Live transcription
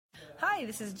Hi,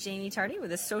 this is Jamie Tardy with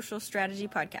the Social Strategy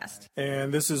Podcast.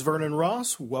 And this is Vernon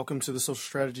Ross. Welcome to the Social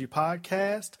Strategy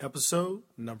Podcast, episode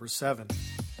number 7.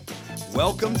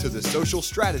 Welcome to the Social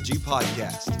Strategy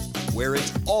Podcast, where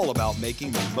it's all about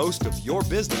making the most of your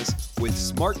business with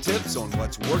smart tips on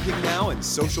what's working now in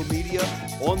social media,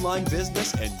 online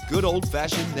business, and good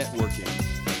old-fashioned networking.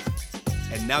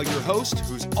 And now your host,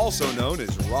 who's also known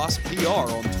as Ross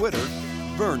PR on Twitter,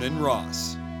 Vernon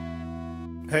Ross.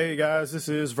 Hey guys, this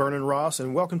is Vernon Ross,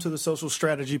 and welcome to the Social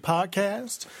Strategy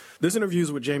Podcast. This interview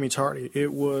is with Jaime Tardy.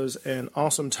 It was an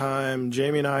awesome time.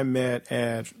 Jamie and I met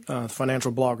at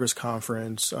Financial Bloggers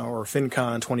Conference, or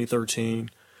FinCon 2013.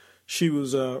 She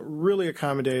was really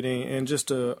accommodating and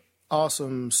just an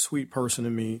awesome, sweet person to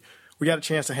meet. We got a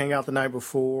chance to hang out the night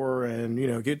before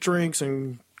and, get drinks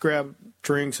and grab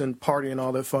drinks and party and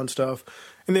all that fun stuff.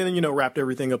 And then, wrapped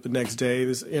everything up the next day.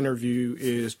 This interview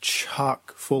is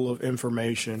chock full of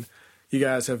information. You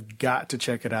guys have got to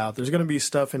check it out. There's going to be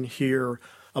stuff in here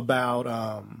about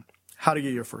how to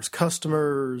get your first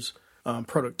customers,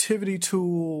 productivity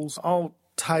tools, all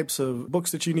types of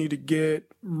books that you need to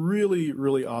get. Really,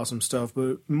 really awesome stuff.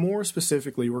 But more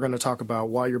specifically, we're going to talk about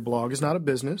why your blog is not a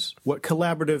business, what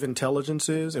collaborative intelligence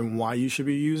is and why you should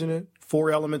be using it, 4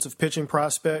 elements of pitching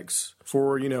prospects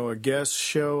for, a guest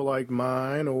show like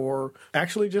mine, or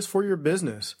actually just for your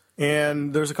business.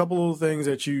 And there's a couple of things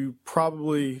that you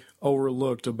probably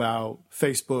overlooked about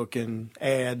Facebook and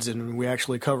ads, and we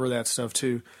actually cover that stuff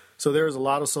too. So there's a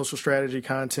lot of social strategy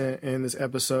content in this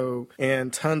episode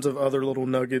and tons of other little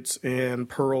nuggets and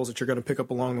pearls that you're going to pick up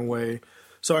along the way.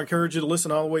 So I encourage you to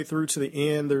listen all the way through to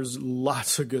the end. There's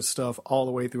lots of good stuff all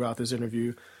the way throughout this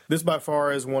interview. This by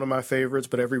far is one of my favorites,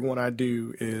 but every one I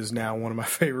do is now one of my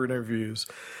favorite interviews.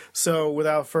 So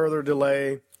without further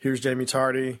delay, here's Jaime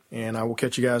Tardy, and I will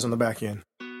catch you guys on the back end.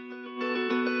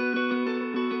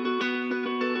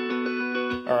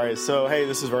 All right, so hey,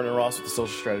 this is Vernon Ross with the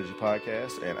Social Strategy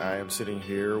Podcast, and I am sitting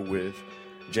here with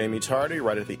Jaime Tardy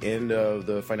right at the end of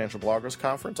the Financial Bloggers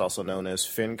Conference, also known as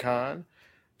FinCon.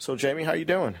 So, Jamie, how you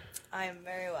doing? I am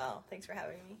very well. Thanks for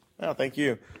having me. Oh, thank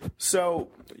you. So,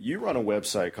 you run a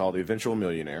website called Eventual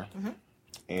Millionaire,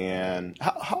 and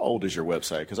how old is your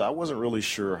website? Because I wasn't really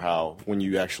sure when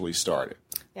you actually started.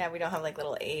 Yeah, we don't have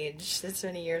little age. It's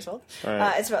many years old.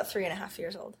 Right. It's about 3.5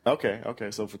 years old. Okay.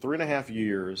 So for 3.5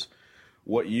 years,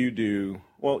 what you do,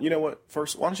 well, you know what?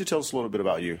 First, why don't you tell us a little bit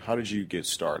about you? How did you get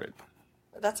started?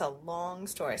 That's a long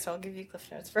story, so I'll give you Cliff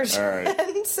Notes first. All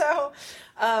right. So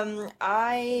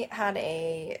I had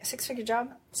a 6-figure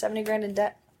job, 70 grand in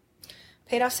debt,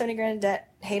 paid off 70 grand in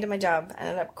debt, hated my job,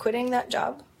 ended up quitting that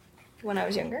job when I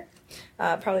was younger,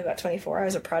 probably about 24. I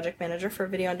was a project manager for a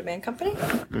video-on-demand company,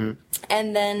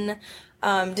 and then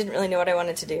didn't really know what I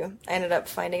wanted to do. I ended up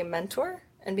finding a mentor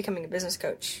and becoming a business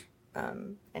coach,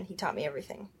 and he taught me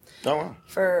everything. Oh, wow.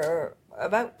 For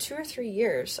about 2 or 3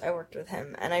 years, I worked with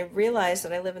him, and I realized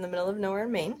that I live in the middle of nowhere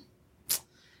in Maine,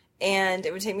 and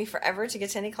it would take me forever to get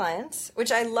to any clients, which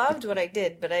I loved what I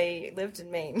did, but I lived in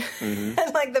Maine. And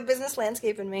the business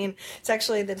landscape in Maine, it's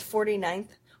actually the 49th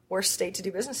worst state to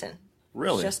do business in.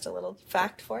 Really? Just a little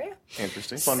fact for you.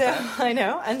 Interesting. Fun fact. I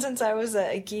know. And since I was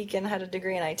a geek and had a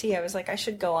degree in IT, I was like, I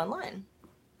should go online.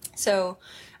 So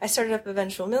I started up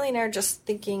Eventual Millionaire just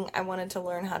thinking I wanted to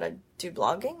learn how to do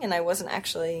blogging, and I wasn't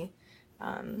actually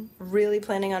really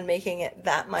planning on making it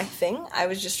that my thing. I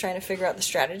was just trying to figure out the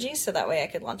strategy so that way I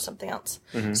could launch something else.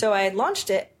 So I had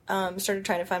launched it, started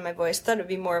trying to find my voice, thought it would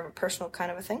be more of a personal kind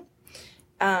of a thing.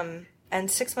 And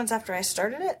 6 months after I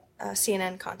started it,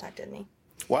 CNN contacted me.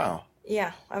 Wow.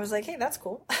 Yeah, I was like, hey, that's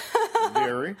cool.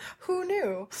 Very. Who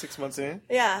knew? 6 months in?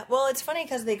 Yeah, well, it's funny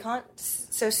because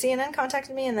so CNN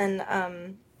contacted me, and then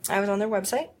I was on their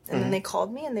website, and then they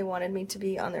called me, and they wanted me to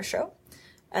be on their show.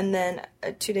 And then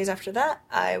 2 days after that,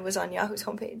 I was on Yahoo's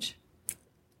homepage.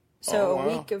 So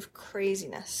a week of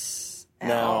craziness,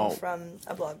 all from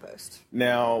a blog post.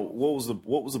 Now, what was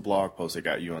the blog post that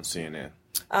got you on CNN?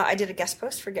 I did a guest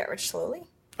post for Get Rich Slowly.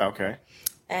 Okay.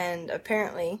 And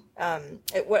apparently,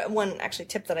 one actually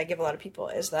tip that I give a lot of people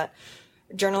is that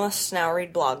journalists now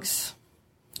read blogs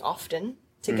often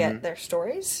to get their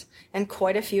stories, and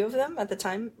quite a few of them at the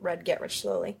time read Get Rich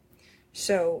Slowly.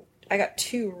 So I got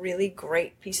 2 really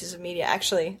great pieces of media.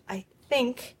 Actually, I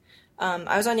think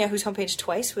I was on Yahoo's homepage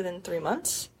twice within 3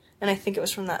 months, and I think it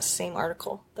was from that same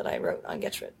article that I wrote on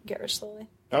Get Rich Slowly.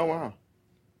 Oh, wow.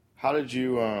 How did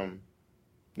you,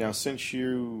 now since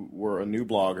you were a new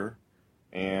blogger,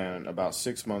 and about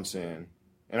 6 months in,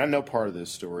 and I know part of this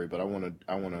story, but I want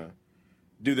to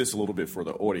do this a little bit for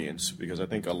the audience, because I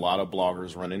think a lot of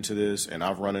bloggers run into this, and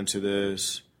I've run into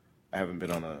this. I haven't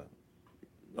been on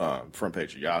a front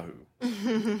page of Yahoo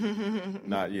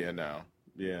Not yet, no.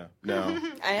 Yeah, no.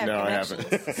 I have no, connections,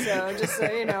 I haven't. so just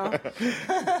so you know.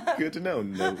 Good to know.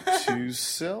 Note to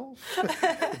self.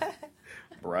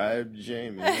 Bribe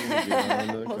Jaime to get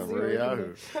on the cover of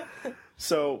Yahoo.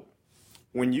 So,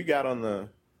 when you got on the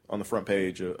front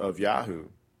page of Yahoo,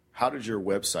 how did your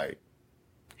website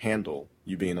handle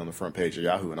you being on the front page of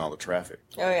Yahoo and all the traffic?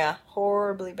 Oh yeah,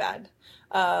 horribly bad.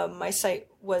 My site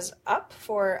was up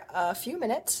for a few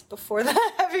minutes before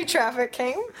the heavy traffic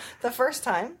came the first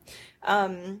time.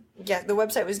 The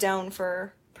website was down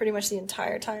for pretty much the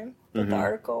entire time that the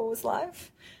article was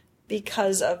live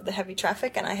because of the heavy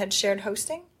traffic, and I had shared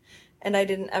hosting, and I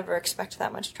didn't ever expect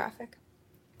that much traffic,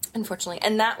 unfortunately.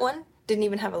 And that one didn't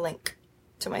even have a link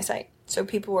to my site, so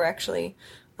people were actually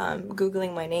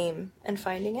Googling my name and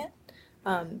finding it.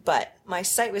 But my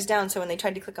site was down, so when they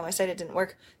tried to click on my site, it didn't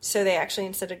work. So they actually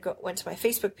instead went to my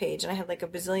Facebook page, and I had like a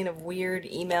bazillion of weird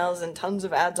emails and tons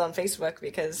of ads on Facebook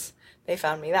because they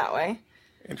found me that way.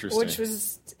 Interesting. Which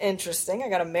was interesting. I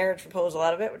got a marriage proposal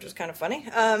out of it, which was kind of funny.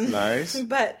 Nice.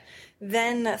 But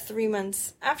then 3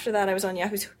 months after that, I was on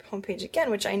Yahoo's homepage again,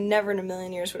 which I never in a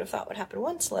million years would have thought would happen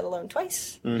once, let alone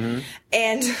twice. Mm-hmm.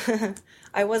 And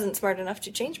I wasn't smart enough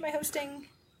to change my hosting.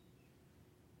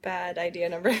 Bad idea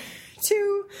number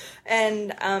 2.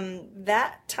 And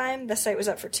that time, the site was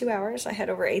up for 2 hours. I had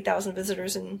over 8,000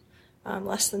 visitors in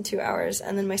less than 2 hours.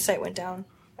 And then my site went down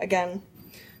again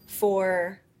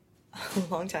for a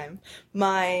long time.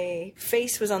 My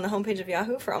face was on the homepage of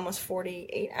Yahoo for almost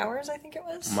 48 hours, I think it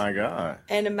was. My God.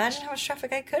 And imagine how much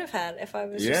traffic I could have had if I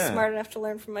was just smart enough to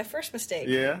learn from my first mistake.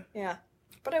 Yeah. Yeah.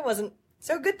 But I wasn't.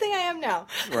 So good thing I am now.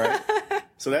 Right.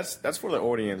 So that's for the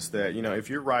audience that, if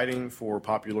you're writing for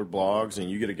popular blogs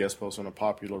and you get a guest post on a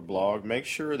popular blog, make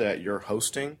sure that your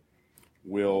hosting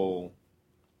will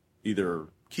either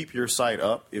keep your site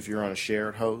up if you're on a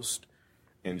shared host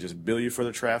and just bill you for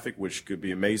the traffic, which could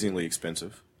be amazingly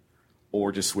expensive,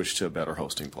 or just switch to a better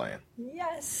hosting plan.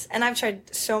 Yes. And I've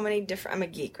tried so many different, I'm a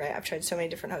geek, right? I've tried so many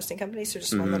different hosting companies. So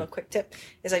just one little quick tip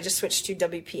is I just switched to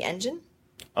WP Engine.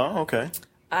 Oh, okay.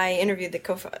 I interviewed the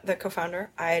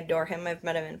co-founder. I adore him. I've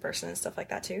met him in person and stuff like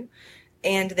that too.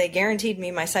 And they guaranteed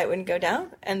me my site wouldn't go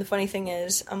down. And the funny thing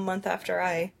is, a month after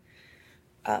I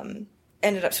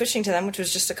ended up switching to them, which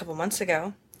was just a couple months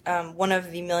ago, one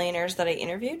of the millionaires that I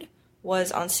interviewed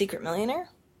was on Secret Millionaire.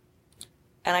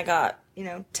 And I got,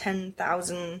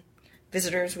 10,000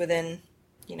 visitors within,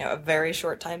 a very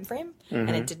short time frame.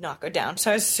 And it did not go down.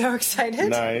 So I was so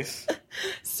excited. Nice.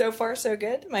 So far, so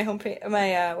good. My homepage,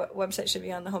 my website should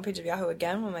be on the homepage of Yahoo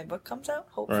again when my book comes out,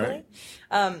 hopefully.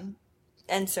 Right.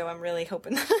 And so I'm really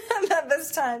hoping that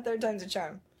this time, third time's a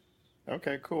charm.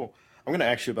 Okay, cool. I'm going to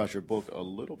ask you about your book a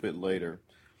little bit later.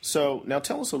 So now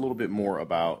tell us a little bit more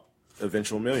about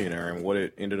Eventual Millionaire and what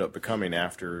it ended up becoming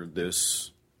after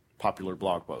this popular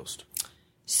blog post.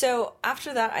 So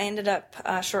after that, I ended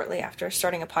up shortly after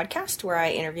starting a podcast where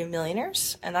I interview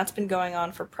millionaires, and that's been going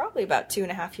on for probably about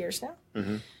 2.5 years now.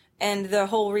 Mm-hmm. And the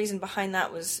whole reason behind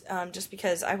that was just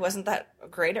because I wasn't that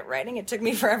great at writing. It took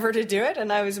me forever to do it,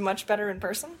 and I was much better in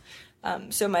person.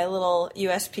 So my little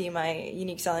USP, my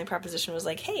unique selling proposition was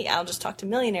like, hey, I'll just talk to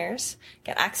millionaires,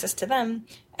 get access to them,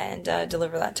 and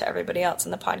deliver that to everybody else.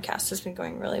 And the podcast has been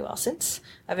going really well since.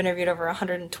 I've interviewed over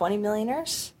 120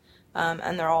 millionaires,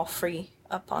 and they're all free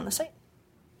up on the site.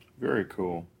 Very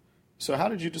cool. So how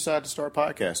did you decide to start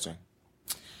podcasting?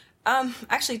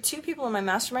 Actually, 2 people in my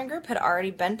mastermind group had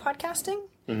already been podcasting.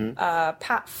 Mm-hmm.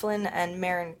 Pat Flynn and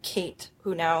Maren Kate,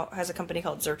 who now has a company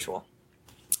called Eventual.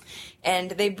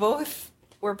 And they both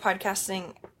were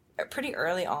podcasting pretty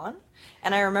early on.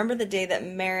 And I remember the day that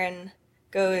Maren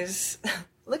goes,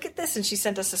 look at this. And she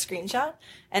sent us a screenshot.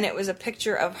 And it was a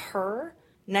picture of her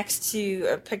next to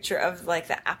a picture of like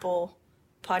the Apple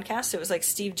podcast. It was like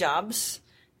Steve Jobs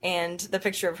and the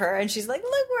picture of her. And she's like,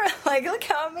 look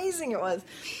how amazing it was.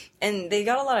 And they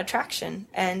got a lot of traction.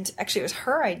 And actually it was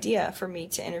her idea for me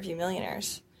to interview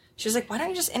millionaires. She was like, why don't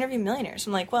you just interview millionaires?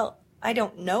 I'm like, well, I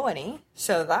don't know any,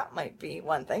 so that might be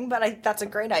one thing, but that's a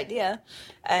great idea.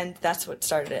 And that's what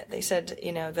started it. They said,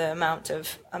 the amount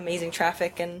of amazing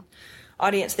traffic and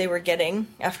audience they were getting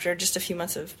after just a few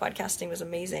months of podcasting was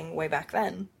amazing way back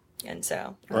then. And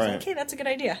so I was like, hey, that's a good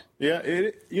idea. Yeah,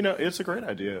 it's a great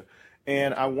idea.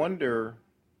 And I wonder,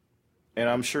 and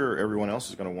I'm sure everyone else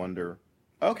is going to wonder,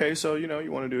 okay, so, you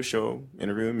want to do a show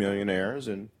interviewing millionaires,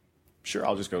 and sure,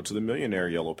 I'll just go to the Millionaire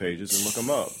yellow pages and look them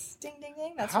up. Ding, ding,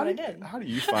 ding. That's what I did. How do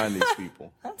you find these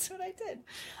people? That's what I did.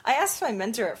 I asked my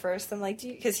mentor at first. I'm like,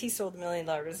 because he sold $1 million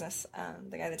business,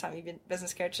 the guy that taught me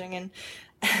business coaching. And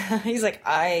he's like,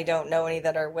 I don't know any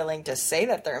that are willing to say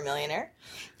that they're a millionaire.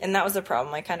 And that was the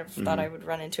problem. I kind of thought I would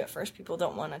run into at first. People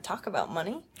don't want to talk about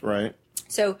money. Right.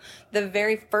 So the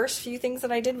very first few things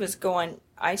that I did was go on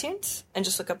iTunes and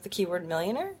just look up the keyword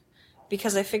millionaire,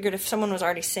 because I figured if someone was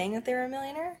already saying that they were a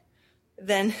millionaire,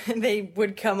 then they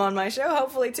would come on my show,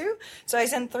 hopefully, too. So I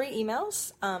sent 3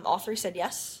 emails. All 3 said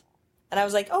yes. And I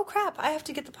was like, oh, crap, I have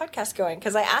to get the podcast going.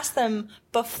 Because I asked them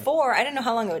before. I didn't know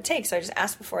how long it would take, so I just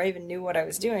asked before I even knew what I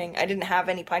was doing. I didn't have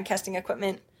any podcasting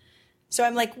equipment. So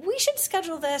I'm like, we should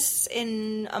schedule this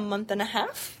in a month and a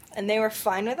half. And they were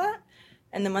fine with that.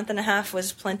 And the month and a half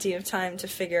was plenty of time to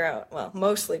figure out, well,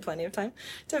 mostly plenty of time,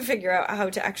 to figure out how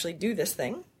to actually do this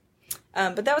thing.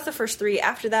 But that was the first 3.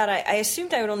 After that, I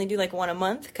assumed I would only do like 1 a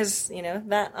month because,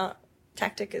 that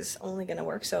tactic is only going to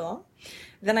work so long.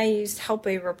 Then I used Help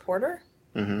a Reporter.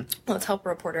 Mm-hmm. Well, it's Help a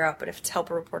Reporter out, but if it's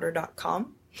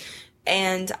helpareporter.com.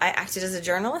 And I acted as a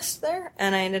journalist there,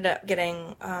 and I ended up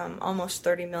getting almost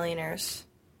 30 millionaires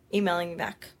emailing me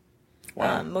back.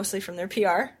 Wow. Mostly from their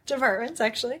PR departments,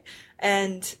 actually.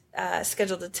 And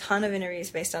scheduled a ton of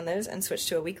interviews based on those and switched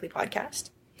to a weekly podcast.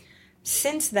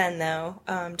 Since then, though,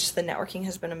 just the networking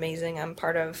has been amazing. I'm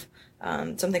part of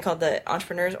something called the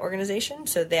Entrepreneurs Organization.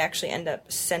 So they actually end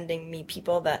up sending me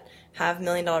people that have $1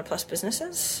 million plus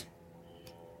businesses.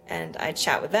 And I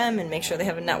chat with them and make sure they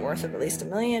have a net worth of at least $1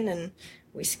 million. And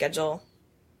we schedule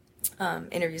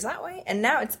interviews that way. And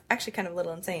now it's actually kind of a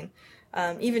little insane.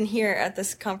 Even here at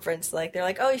this conference, like they're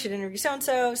like, oh, you should interview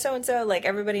so-and-so, so-and-so. Like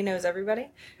everybody knows everybody.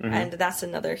 Mm-hmm. And that's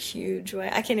another huge way.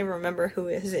 I can't even remember who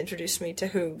has introduced me to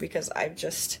who, because I've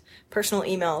just personal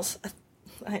emails.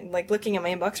 I'm like looking at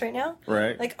my inbox right now.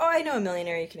 Right. Like, oh, I know a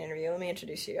millionaire you can interview. Let me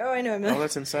introduce you. Oh, I know a millionaire. Oh,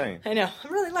 that's insane. I know.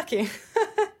 I'm really lucky.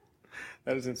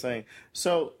 That is insane.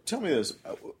 So tell me this: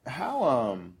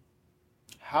 how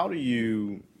do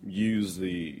you use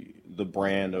the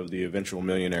brand of the Eventual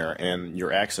Millionaire and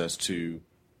your access to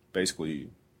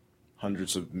basically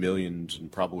hundreds of millions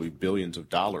and probably billions of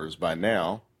dollars by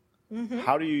now? Mm-hmm.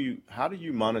 How do you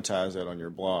monetize that on your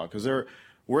blog? Because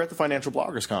we're at the Financial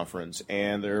Bloggers Conference,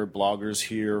 and there are bloggers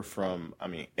here from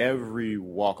every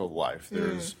walk of life.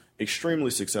 There's extremely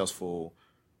successful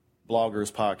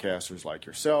bloggers, podcasters like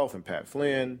yourself and Pat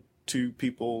Flynn, 2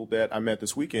 people that I met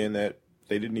this weekend that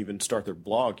they didn't even start their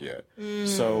blog yet.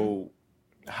 So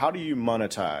how do you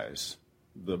monetize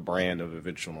the brand of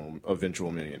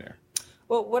Eventual Millionaire?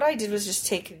 Well, what I did was just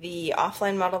take the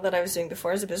offline model that I was doing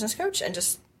before as a business coach and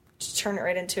just turn it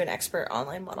right into an expert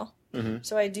online model. Mm-hmm.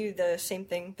 So I do the same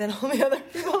thing that all the other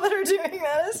people that are doing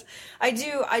that is. I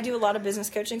do a lot of business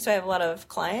coaching, so I have a lot of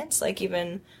clients, like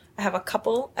even I have a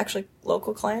couple, actually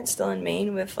local clients still in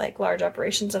Maine with like large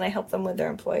operations, and I help them with their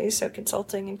employees, so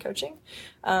consulting and coaching.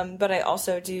 But I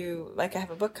also do, like I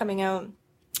have a book coming out,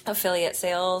 affiliate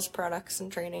sales, products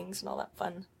and trainings and all that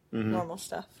fun, normal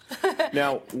stuff.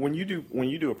 Now, when you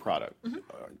do a product,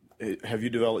 have you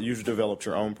developed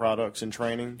your own products and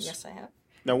trainings? Yes, I have.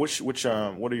 Now,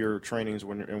 what are your trainings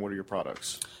and what are your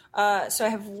products? So I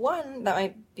have one that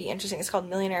might be interesting. It's called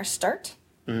Millionaire Start.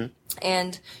 Mm-hmm.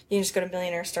 And you can just go to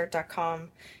millionairestart.com.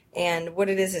 And what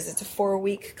it is it's a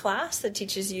 4-week class that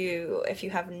teaches you, if you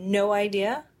have no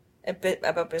idea a bit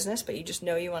about business, but you just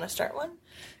know you want to start one, and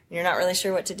you're not really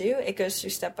sure what to do, it goes through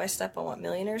step by step on what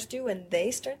millionaires do when they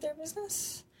start their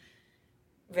business.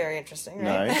 Very interesting,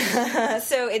 right? Nice.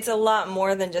 So it's a lot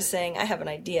more than just saying, I have an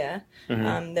idea.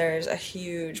 Mm-hmm. There's a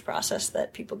huge process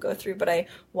that people go through, but I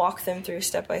walk them through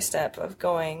step by step of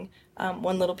going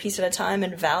one little piece at a time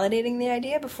and validating the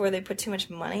idea before they put too much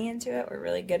money into it. We're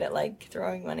really good at like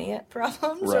throwing money at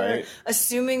problems, right, or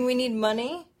assuming we need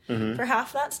money for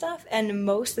half that stuff. And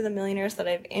most of the millionaires that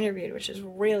I've interviewed, which is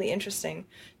really interesting,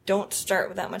 don't start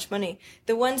with that much money.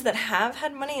 The ones that have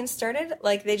had money and started,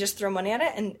 like they just throw money at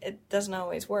it, and it doesn't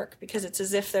always work, because it's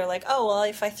as if they're like, oh, well,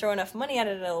 if I throw enough money at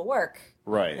it, it'll work.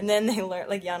 Right. And then they learn,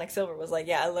 like Yannick Silver was like,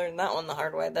 yeah, I learned that one the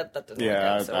hard way. That doesn't work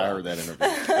out so I well. heard that interview.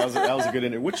 That was a good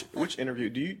interview. Which interview?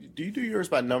 Do you do yours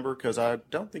by number? Because I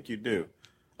don't think you do.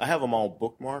 I have them all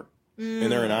bookmarked, and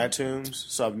they're in iTunes,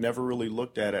 so I've never really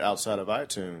looked at it outside of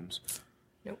iTunes.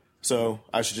 Nope. So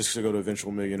I should just go to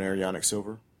Eventual Millionaire Yannick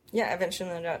Silver? Yeah,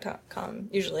 eventualmillionaire.com,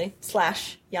 usually,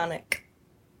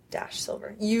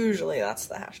 /Yannick-Silver. Usually that's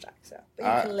the hashtag, so. But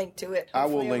you can link to it. I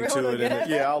will link to it.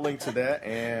 Yeah, I'll link to that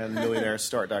and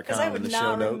millionairestart.com in the show notes. Because I would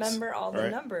not remember all the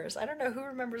numbers. I don't know who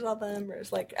remembers all the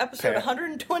numbers. Like episode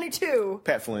 122.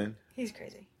 Pat Flynn. He's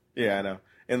crazy. Yeah, I know.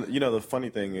 And, the funny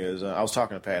thing is, I was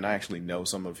talking to Pat, and I actually know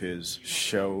some of his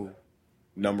show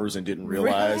numbers and didn't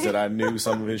realize that I knew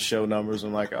some of his show numbers.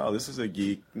 I'm like, oh, this is a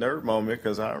geek nerd moment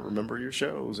because I remember your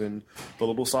shows and the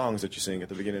little songs that you sing at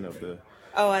the beginning of the...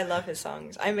 Oh, I love his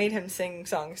songs. I made him sing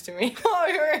songs to me while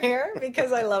we were here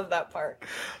because I love that part.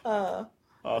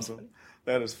 Awesome.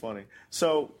 That is funny.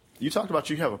 So you talked about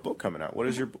you have a book coming out.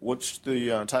 What's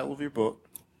the title of your book?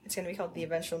 It's going to be called The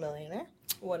Eventual Millionaire.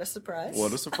 What a surprise.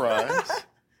 What a surprise.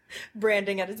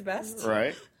 Branding at its best.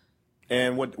 Right.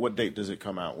 And what date does it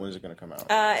come out? When is it going to come out?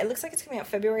 It looks like it's coming out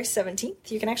February 17th.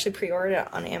 You can actually pre-order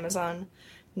it on Amazon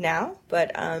now,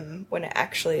 but when it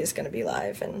actually is going to be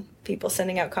live and people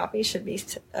sending out copies should be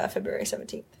February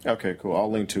 17th. Okay, cool.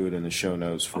 I'll link to it in the show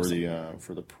notes for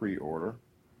the pre-order.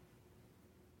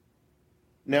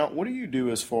 Now, what do you do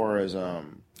as far as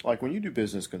like when you do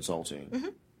business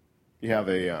consulting? You have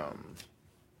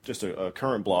just a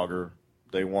current blogger.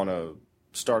 They want to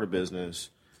start a business.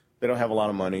 They don't have a lot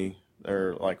of money.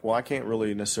 They're like, well, I can't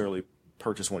really necessarily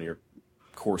purchase one of your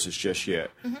courses just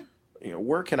yet.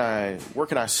 Where can I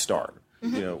start?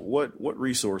 What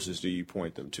resources do you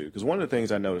point them to? Because one of the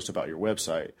things I noticed about your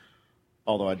website,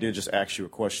 although I did just ask you a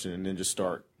question and then just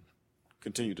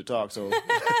continue to talk. So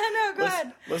No, go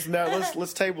ahead.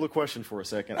 Let's table the question for a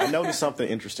second. I noticed something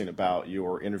interesting about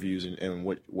your interviews and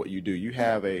what you do. You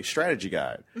have a strategy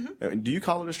guide. Do you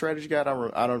call it a strategy guide?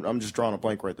 I'm just drawing a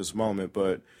blank right this moment,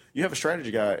 but you have a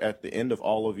strategy guide at the end of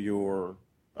all of your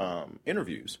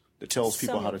interviews that tells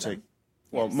people how to take.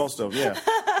 Well, most of them,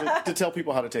 yeah, to tell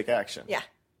people how to take action. Yeah.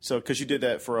 So, because you did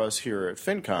that for us here at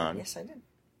FinCon. Yes, I did.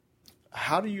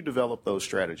 How do you develop those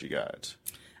strategy guides?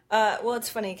 Well, it's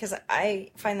funny because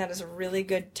I find that as a really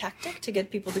good tactic to get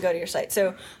people to go to your site.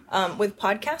 So with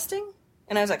podcasting,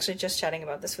 and I was actually just chatting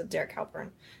about this with Derek Halpern,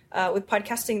 with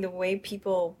podcasting, the way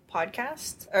people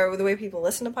podcast, or the way people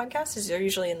listen to podcasts is they're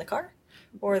usually in the car,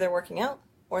 or they're working out,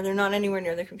 or they're not anywhere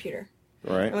near their computer.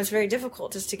 Right. And what's very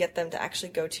difficult is to get them to actually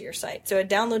go to your site. So a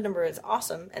download number is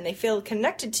awesome, and they feel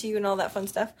connected to you and all that fun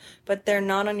stuff, but they're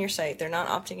not on your site. They're not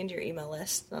opting into your email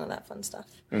list, none of that fun stuff.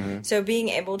 So being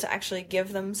able to actually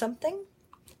give them something.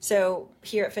 So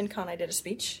here at FinCon, I did a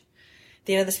speech. At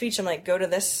the end of the speech, I'm like, go to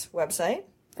this website.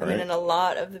 Right. And a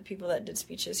lot of the people that did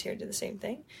speeches here did the same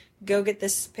thing. Go get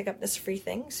this, pick up this free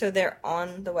thing. So they're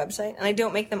on the website. And I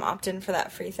don't make them opt in for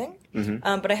that free thing.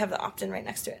 But I have the opt-in right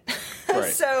next to it.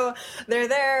 Right. So they're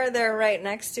there, they're right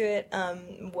next to it.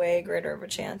 Way greater of a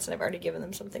chance. And I've already given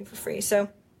them something for free. So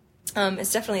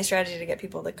it's definitely a strategy to get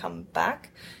people to come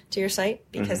back to your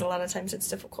site because a lot of times it's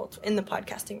difficult in the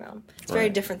podcasting realm. It's very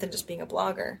different than just being a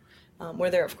blogger.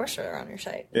 Where they're, of course, they're on your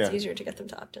site. It's easier to get them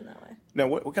to opt in that way. Now,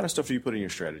 what kind of stuff do you put in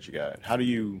your strategy guide? How do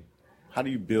you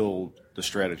build the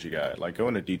strategy guide? Like, go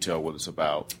into detail what it's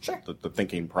about. Sure. The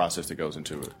thinking process that goes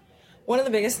into it. One of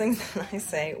the biggest things that I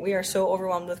say, we are so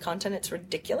overwhelmed with content, it's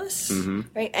ridiculous.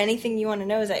 Right? Anything you want to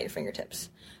know is at your fingertips.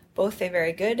 Both a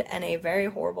very good and a very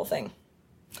horrible thing.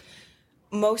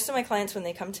 Most of my clients, when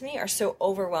they come to me, are so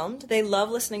overwhelmed. They love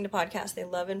listening to podcasts. They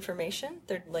love information.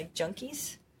 They're like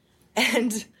junkies.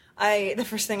 And the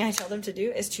first thing I tell them to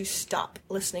do is to stop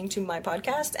listening to my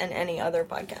podcast and any other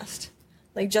podcast.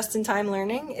 Like, just-in-time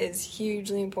learning is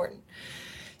hugely important.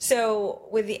 So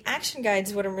with the action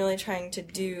guides, what I'm really trying to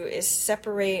do is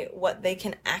separate what they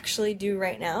can actually do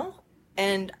right now,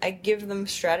 and I give them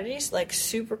strategies, like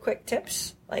super quick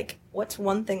tips, like what's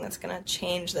one thing that's going to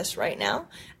change this right now,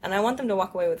 and I want them to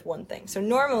walk away with one thing. So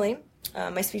normally,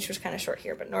 my speech was kind of short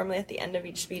here, but normally at the end of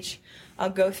each speech,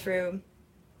 I'll go through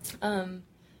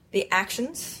the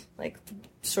actions, like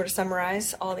sort of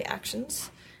summarize all the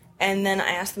actions, and then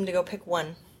I ask them to go pick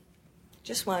one.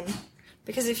 Just one.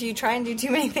 Because if you try and do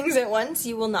too many things at once,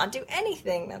 you will not do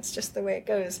anything. That's just the way it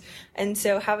goes. And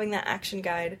so having that action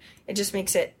guide, it just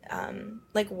makes it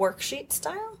like worksheet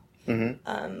style.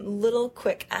 Little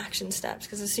quick action steps.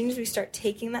 Because as soon as we start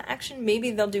taking that action, maybe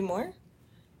they'll do more.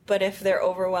 But if they're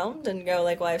overwhelmed and go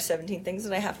like, well, I have 17 things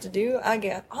that I have to do, I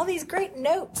get all these great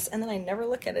notes, and then I never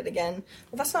look at it again.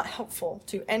 Well, that's not helpful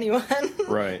to anyone.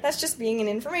 Right. That's just being an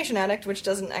information addict, which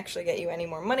doesn't actually get you any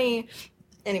more money,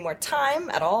 any more time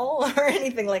at all, or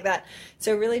anything like that.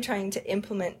 So really trying to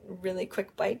implement really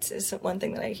quick bites is one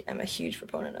thing that I am a huge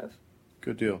proponent of.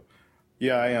 Good deal.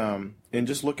 Yeah, and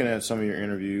just looking at some of your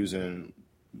interviews and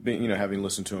having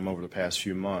listened to them over the past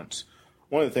few months,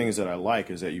 one of the things that I like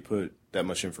is that you put that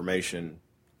much information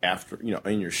after,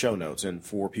 in your show notes and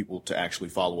for people to actually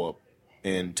follow up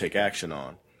and take action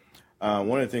on.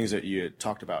 One of the things that you had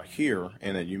talked about here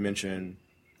and that you mentioned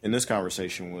in this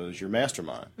conversation was your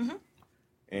mastermind.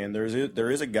 And there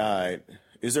is a guide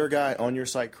Is there a guide on your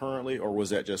site currently, or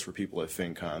was that just for people at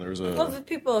FinCon? Well, the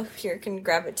people here can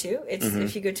grab it too. It's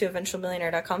if you go to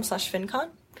eventualmillionaire.com/FinCon.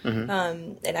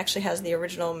 It actually has the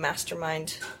original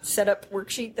mastermind setup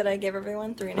worksheet that I gave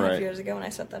everyone 3.5 years ago when I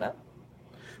set that up.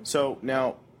 So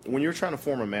now, when you're trying to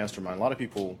form a mastermind, a lot of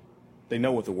people, they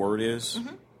know what the word is,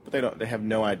 but they have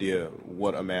no idea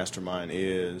what a mastermind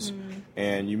is.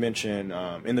 And you mentioned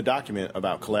in the document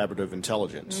about collaborative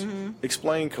intelligence.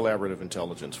 Explain collaborative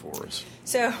intelligence for us.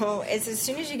 So it's as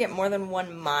soon as you get more than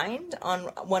one mind on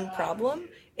one problem,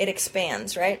 it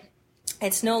expands, right?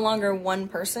 It's no longer one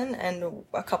person and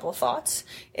a couple thoughts.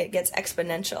 It gets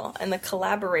exponential. And the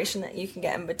collaboration that you can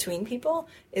get in between people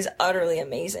is utterly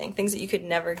amazing. Things that you could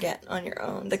never get on your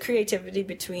own. The creativity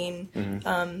between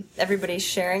everybody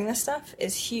sharing this stuff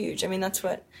is huge. I mean, that's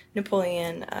what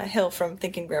Napoleon Hill from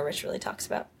Think and Grow Rich really talks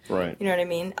about. Right. You know what I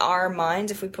mean? Our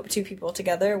minds, if we put two people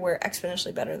together, we're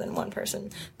exponentially better than one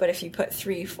person. But if you put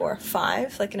 3, 4,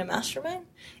 5, like in a mastermind,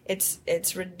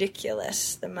 it's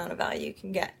ridiculous the amount of value you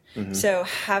can get. So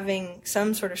having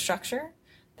some sort of structure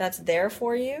that's there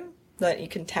for you that you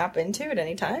can tap into at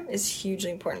any time is hugely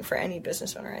important for any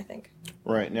business owner, I think.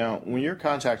 Right. Now, when you're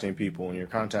contacting people, when you're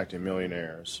contacting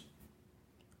millionaires,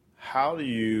 how do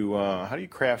you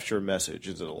craft your message?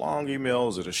 Is it a long email?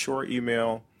 Is it a short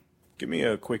email? Give me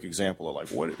a quick example of, like,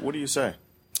 what do you say?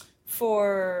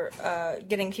 For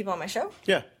getting people on my show?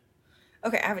 Yeah.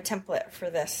 Okay, I have a template for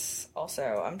this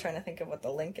also. I'm trying to think of what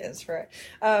the link is for it.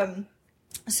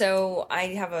 So I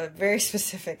have a very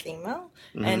specific email,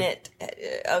 and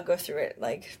I'll go through it.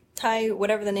 Like, Ty,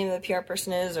 whatever the name of the PR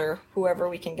person is, or whoever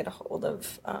we can get a hold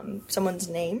of, someone's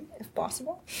name, if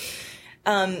possible.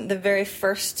 The very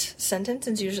first sentence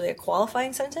is usually a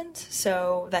qualifying sentence,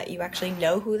 so that you actually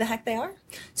know who the heck they are.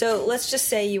 So let's just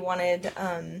say you wanted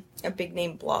a big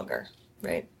name blogger,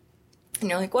 right? And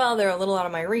you're like, well, they're a little out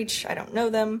of my reach. I don't know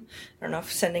them. I don't know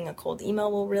if sending a cold email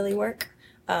will really work.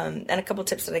 And a couple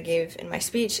tips that I gave in my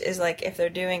speech is, like, if they're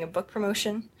doing a book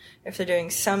promotion, if they're doing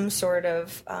some sort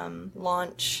of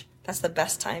launch, that's the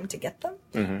best time to get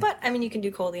them. But, I mean, you can do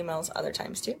cold emails other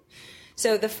times too.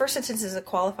 So the first sentence is a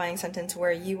qualifying sentence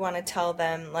where you want to tell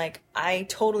them, like, I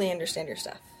totally understand your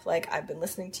stuff. Like, I've been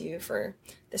listening to you for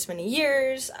this many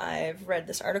years. I've read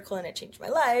this article and it changed my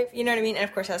life. You know what I mean? And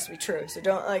of course it has to be true. So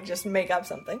don't, like, just make up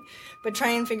something. But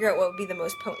try and figure out what would be the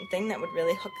most potent thing that would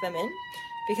really hook them in.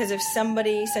 Because if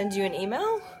somebody sends you an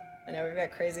email, I know we've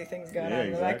got crazy things going on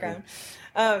in the background.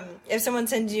 If someone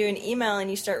sends you an email and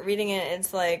you start reading it,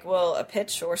 it's like, well, a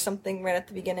pitch or something right at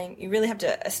the beginning. You really have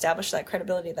to establish that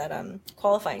credibility, that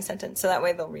qualifying sentence, so that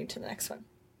way they'll read to the next one.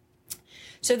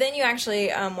 So then you actually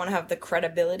want to have the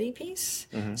credibility piece.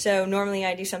 So normally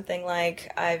I do something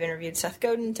like, I've interviewed Seth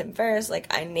Godin, Tim Ferriss,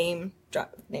 like I name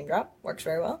drop, works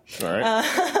very well. All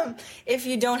right. If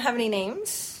you don't have any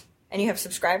names and you have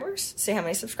subscribers, say how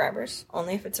many subscribers,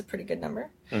 only if it's a pretty good number.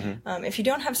 If you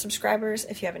don't have subscribers,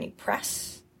 if you have any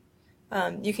press,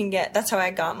 you can get, that's how I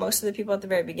got most of the people at the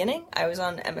very beginning. I was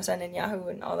on MSN and Yahoo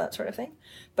and all that sort of thing.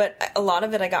 But a lot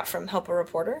of it I got from Help a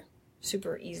Reporter.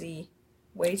 Super easy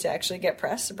way to actually get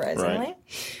press, surprisingly. Right.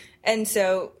 And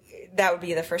so that would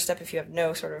be the first step if you have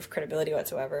no sort of credibility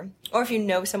whatsoever. Or if you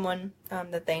know someone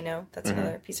that they know, that's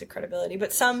another piece of credibility.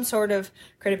 But some sort of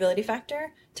credibility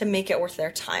factor to make it worth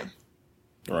their time.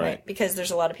 Right. Because there's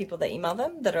a lot of people that email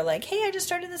them that are like, hey, I just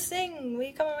started this thing. Will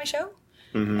you come on my show?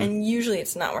 And usually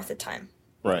it's not worth the time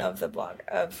of the blog,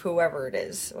 of whoever it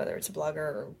is, whether it's a blogger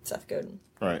or Seth Godin.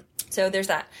 Right. So there's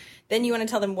that. Then you want to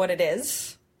tell them what it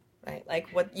is, right? Like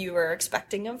what you were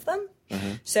expecting of them.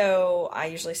 So I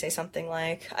usually say something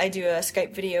like, I do a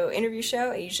Skype video interview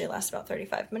show. It usually lasts about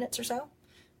 35 minutes or so.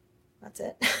 That's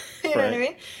it. You know what I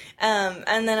mean?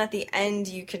 And then at the end,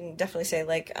 you can definitely say,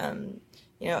 like,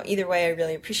 you know, either way, I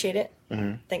really appreciate it.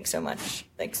 Thanks so much.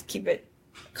 Thanks. Keep it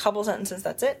a couple sentences.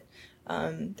 That's it.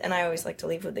 And I always like to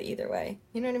leave with the either way.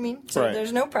 You know what I mean? So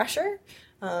there's no pressure,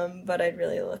 but I'd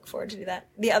really look forward to do that.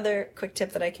 The other quick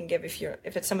tip that I can give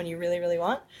if it's someone you really, really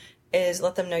want is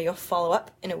let them know you'll follow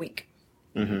up in a week.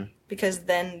 Because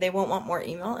then they won't want more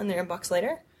email in their inbox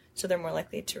later, so they're more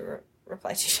likely to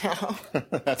reply to you now.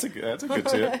 That's a good tip.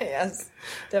 Yes,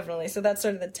 definitely. So that's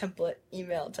sort of the template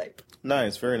email type.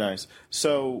 Nice, very nice.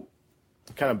 So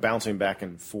kind of bouncing back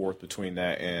and forth between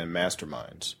that and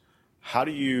masterminds, how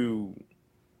do you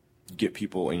get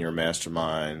people in your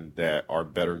mastermind that are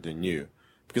better than you?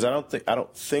 Because I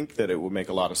don't think that it would make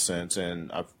a lot of sense, and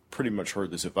I've pretty much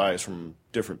heard this advice from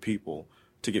different people,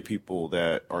 to get people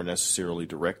that are necessarily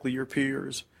directly your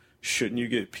peers. Shouldn't you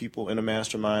get people in a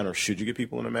mastermind, or should you get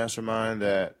people in a mastermind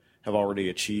that have already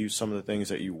achieved some of the things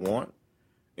that you want?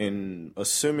 And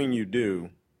assuming you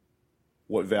do,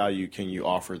 what value can you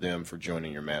offer them for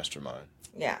joining your mastermind?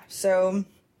 Yeah. So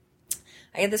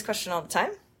I get this question all the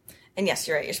time. And yes,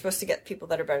 you're right. You're supposed to get people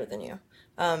that are better than you.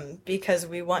 Because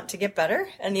we want to get better.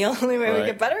 And the only way we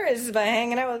get better is by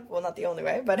hanging out with, well, not the only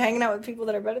way, but hanging out with people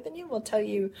that are better than you will tell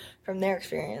you from their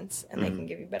experience and they can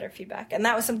give you better feedback. And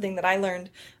that was something that I learned.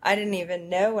 I didn't even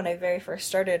know when I very first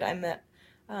started. I met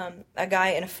a guy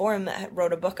in a forum that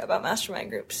wrote a book about mastermind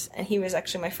groups. And he was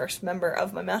actually my first member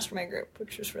of my mastermind group,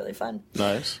 which was really fun.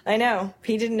 Nice. I know.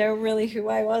 He didn't know really who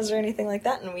I was or anything like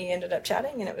that. And we ended up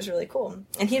chatting and it was really cool.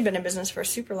 And he had been in business for a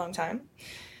super long time.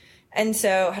 And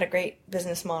so had a great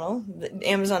business model.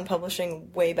 Amazon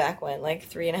publishing way back when, like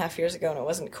 3.5 years ago, and it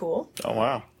wasn't cool. Oh,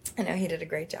 wow. I know, he did a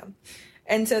great job.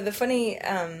 And so the funny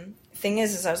thing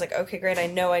is I was like, okay, great. I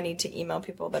know I need to email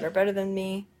people that are better than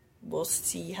me. We'll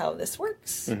see how this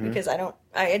works. Because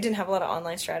I didn't have a lot of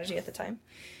online strategy at the time.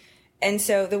 And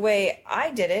so the way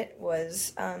I did it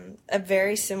was a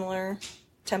very similar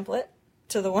template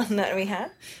to the one that we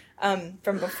had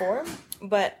from before.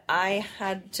 But I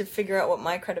had to figure out what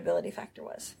my credibility factor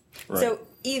was. Right. So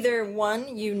either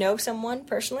one, you know someone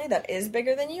personally that is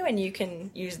bigger than you and you can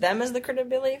use them as the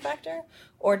credibility factor,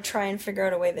 or try and figure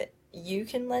out a way that you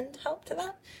can lend help to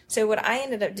that. So what I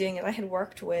ended up doing is I had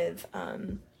worked with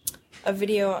a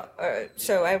video,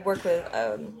 so I worked with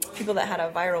people that had a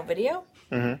viral video.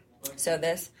 So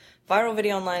this viral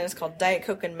video online is called Diet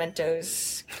Coke and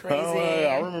Mentos. Crazy. Oh, yeah,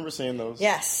 I remember seeing those.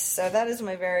 Yes. So that is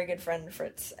my very good friend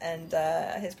Fritz and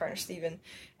his partner Steven.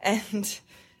 And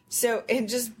so it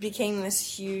just became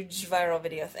this huge viral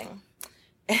video thing.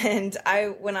 And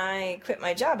when I quit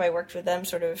my job, I worked with them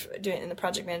sort of doing it in the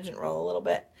project management role a little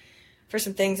bit for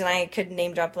some things. And I could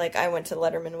name drop, like I went to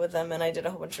Letterman with them and I did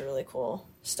a whole bunch of really cool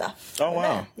stuff. Oh,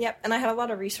 wow. Yep. And I had a lot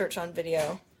of research on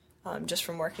video. Just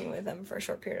from working with them for a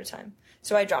short period of time.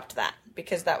 So I dropped that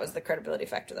because that was the credibility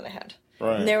factor that I had.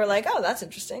 Right. And they were like, oh, that's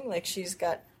interesting. Like, she's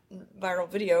got viral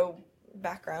video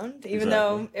background, even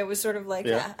though it was sort of like,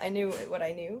 I knew what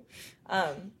I knew.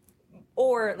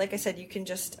 Or, like I said, you can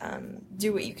just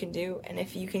do what you can do. And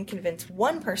if you can convince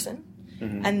one person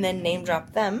and then name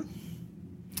drop them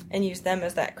and use them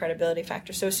as that credibility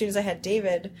factor. So as soon as I had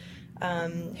David,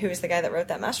 who was the guy that wrote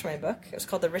that mastermind book, it was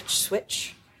called The Rich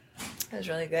Switch. It was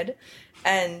really good.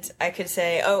 And I could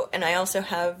say, oh, and I also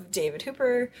have David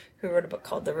Hooper, who wrote a book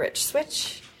called The Rich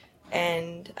Switch.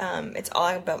 And it's all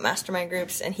about mastermind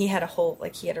groups. And he had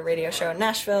he had a radio show in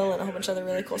Nashville and a whole bunch of other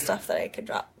really cool stuff that I could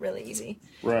drop really easy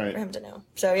for him to know.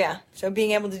 So, yeah. So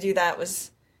being able to do that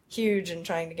was huge in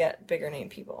trying to get bigger name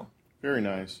people. Very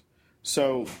nice.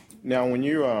 So now when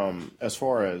you, as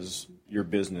far as your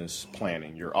business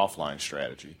planning, your offline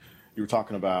strategy, you were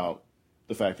talking about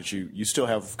the fact that you still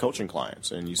have coaching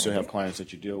clients and you still have clients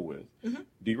that you deal with.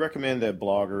 Do you recommend that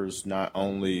bloggers not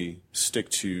only stick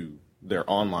to their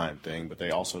online thing, but they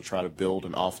also try to build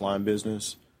an offline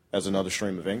business as another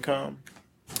stream of income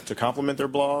to complement their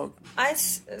blog?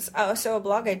 So a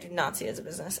blog I do not see as a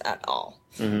business at all.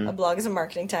 A blog is a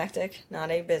marketing tactic,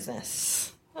 not a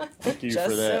business. Thank you Just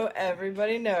for that. so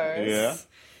everybody knows. Yeah.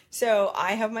 So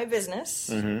I have my business,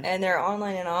 and there are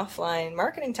online and offline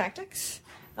marketing tactics.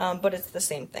 But it's the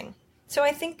same thing. So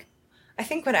I think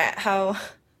how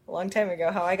a long time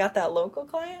ago, how I got that local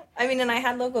client. I mean, and I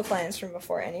had local clients from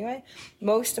before anyway.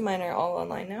 Most of mine are all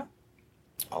online now,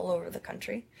 all over the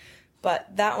country.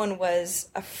 But that one was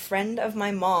a friend of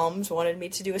my mom's wanted me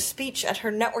to do a speech at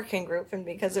her networking group. And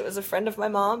because it was a friend of my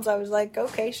mom's, I was like,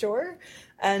 okay, sure.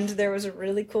 And there was a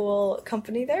really cool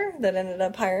company there that ended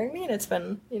up hiring me. And it's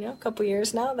been, a couple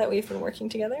years now that we've been working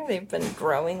together. They've been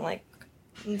growing like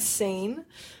insane.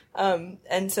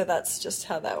 And so that's just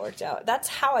how that worked out. That's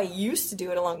how I used to do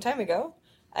it a long time ago.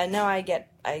 And now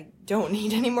I don't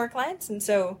need any more clients. And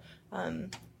so,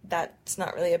 that's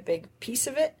not really a big piece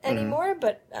of it anymore,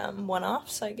 but,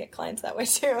 one-off. So I get clients that way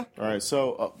too. All right.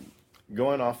 So,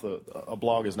 going off a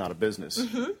blog is not a business.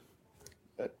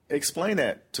 Explain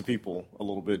that to people a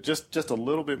little bit, just a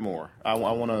little bit more. I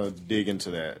want to dig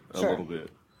into that a little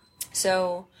bit.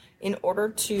 So, in order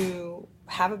to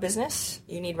have a business,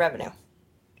 you need revenue.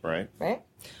 Right.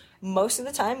 Most of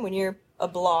the time when you're a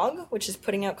blog, which is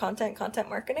putting out content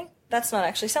marketing, that's not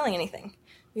actually selling anything.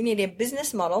 You need a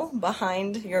business model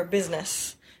behind your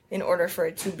business in order for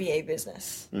it to be a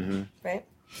business. Right?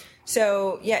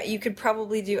 So, yeah, you could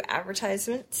probably do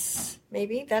advertisements,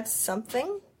 maybe. That's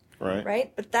something.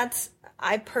 Right? But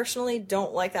I personally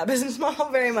don't like that business model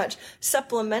very much.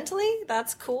 Supplementally,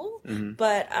 that's cool.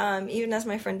 But even as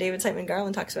my friend David Siteman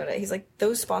Garland talks about it, he's like,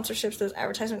 those sponsorships, those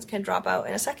advertisements can drop out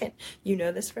in a second. You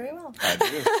know this very well.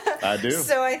 I do.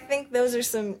 So I think those are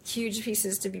some huge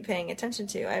pieces to be paying attention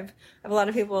to. I have a lot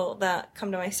of people that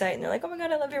come to my site and they're like, oh my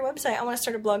God, I love your website. I want to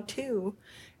start a blog too.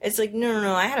 It's like,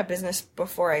 no. I had a business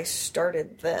before I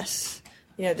started this.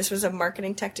 This was a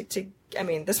marketing tactic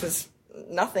this was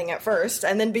nothing at first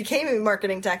and then became a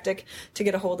marketing tactic to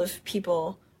get a hold of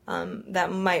people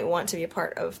that might want to be a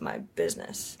part of my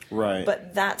business. Right.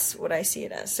 But that's what I see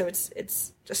it as. So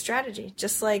it's a strategy,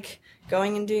 just like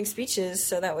going and doing speeches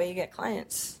so that way you get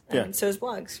clients. And so is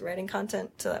blogs, writing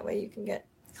content so that way you can get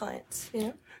clients,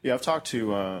 Yeah, I've talked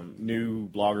to new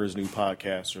bloggers, new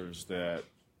podcasters that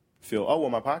feel, oh, well,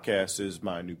 my podcast is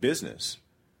my new business.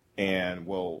 And,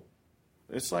 well,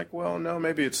 it's like, well, no,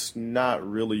 maybe it's not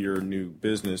really your new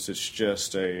business. It's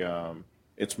just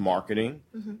it's marketing.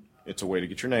 It's a way to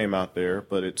get your name out there,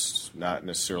 but it's not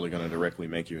necessarily going to directly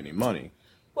make you any money.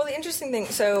 Well, the interesting thing,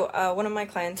 so one of my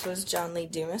clients was John Lee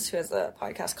Dumas, who has a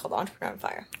podcast called Entrepreneur on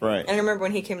Fire. Right. And I remember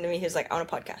when he came to me, he was like, I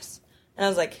want a podcast. And I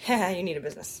was like, you need a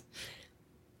business.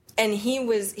 And he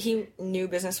knew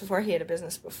business before. He had a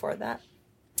business before that.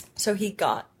 So he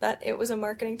got that it was a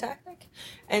marketing tactic.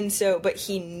 And so, but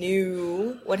he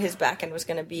knew what his back end was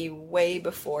going to be way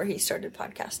before he started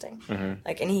podcasting.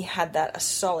 And he had a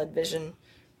solid vision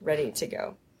ready to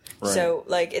go. Right. So,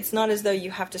 it's not as though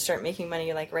you have to start making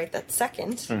money, right that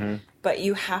second, but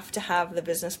you have to have the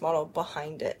business model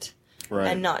behind it. Right.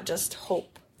 And not just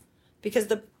hope. Because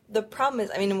the problem is,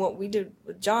 what we did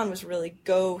with John was really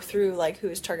go through who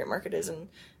his target market is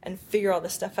and figure all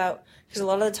this stuff out. Because a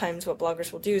lot of the times what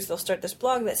bloggers will do is they'll start this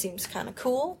blog that seems kind of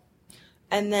cool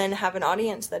and then have an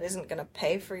audience that isn't going to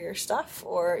pay for your stuff,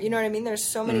 or, you know what I mean? There's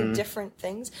so many different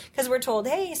things. Because we're told,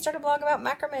 hey, start a blog about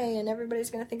macrame and everybody's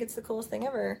going to think it's the coolest thing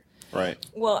ever. Right.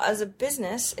 Well, as a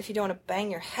business, if you don't want to bang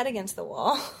your head against the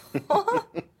wall...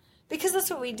 Because that's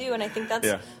what we do, and I think that's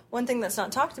one thing that's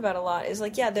not talked about a lot is,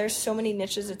 there's so many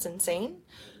niches, it's insane,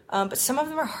 but some of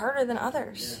them are harder than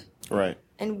others. Right.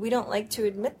 And we don't like to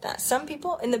admit that. Some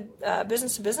people in the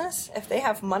business to business, if they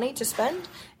have money to spend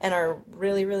and are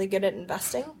really, really good at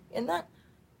investing in that,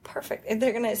 perfect. If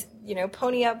they're going to,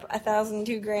 pony up $1,000,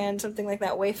 $2,000, something like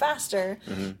that way faster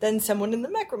than someone in the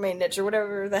macrame niche or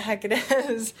whatever the heck it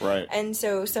is. Right. And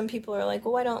so some people are like,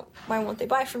 well, why won't they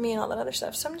buy from me and all that other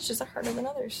stuff? Some niches are harder than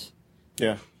others.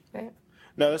 Yeah. Right.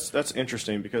 No, that's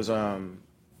interesting because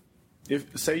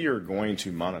if say you're going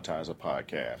to monetize a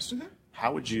podcast,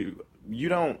 how would you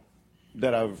don't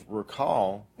that I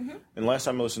recall, and last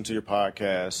time I listened to your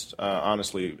podcast,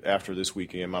 honestly, after this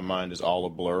weekend, my mind is all a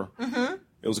blur.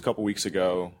 It was a couple weeks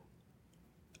ago.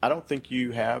 I don't think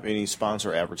you have any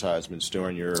sponsor advertisements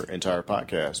during your entire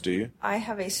podcast, do you? I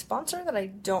have a sponsor that I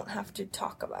don't have to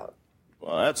talk about.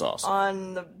 Well, that's awesome.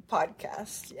 On the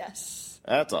podcast, yes.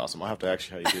 That's awesome. I'll have to ask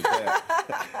you how you did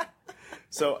that.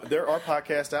 So there are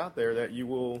podcasts out there that you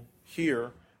will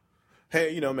hear,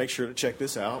 hey, make sure to check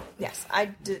this out. Yes,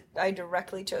 I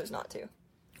directly chose not to.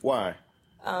 Why?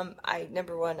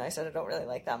 Number one, I said I don't really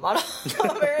like that model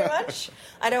very much.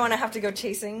 I don't want to have to go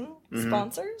chasing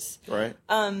sponsors. Right.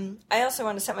 I also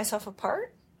want to set myself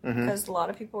apart because a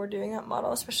lot of people were doing that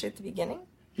model, especially at the beginning.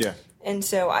 Yeah. And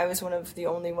so I was one of the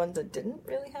only ones that didn't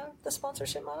really have the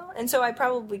sponsorship model. And so I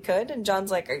probably could. And John's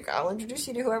like, I'll introduce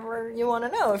you to whoever you want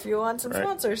to know if you want some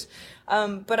sponsors.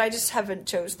 But I just haven't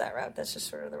chose that route. That's just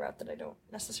sort of the route that I don't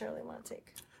necessarily want to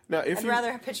take. Now, I'd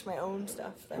rather have pitched my own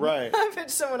stuff than pitch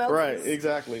someone else's. Right,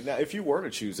 exactly. Now, if you were to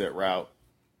choose that route,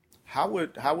 how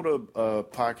would a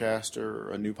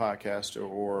podcaster, a new podcaster,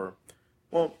 or,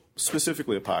 well,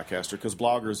 specifically a podcaster, because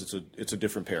bloggers, it's a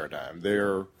different paradigm.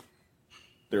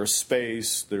 There's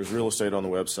space, there's real estate on the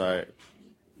website.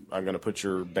 I'm going to put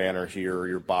your banner here,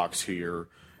 your box here,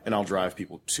 and I'll drive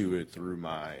people to it through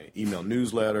my email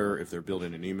newsletter if they're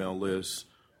building an email list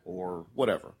or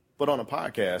whatever. But on a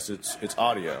podcast, it's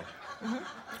audio.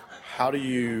 How do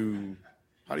you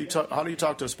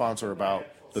talk to a sponsor about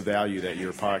the value that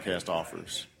your podcast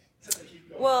offers?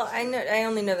 Well, I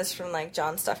only know this from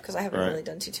John's stuff because I haven't really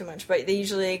done too much. But they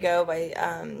usually go by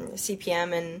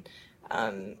CPM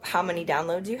and how many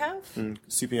downloads you have.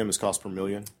 CPM is cost per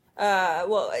million.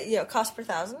 Cost per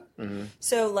 1,000.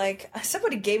 So,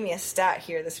 somebody gave me a stat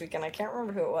here this weekend. I can't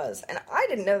remember who it was. And I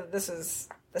didn't know that this was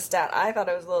the stat. I thought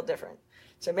it was a little different.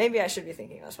 So maybe I should be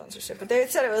thinking about sponsorship. But they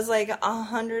said it was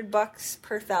 $100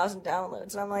 per 1,000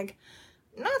 downloads. And I'm like,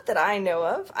 Not that I know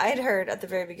of. I'd heard at the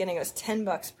very beginning it was $10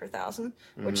 per 1,000,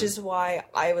 which is why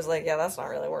I was like, yeah, that's not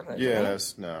really worth it. Yeah,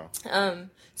 that's no.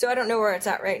 So I don't know where it's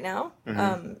at right now.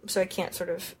 So I can't sort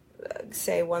of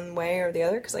say one way or the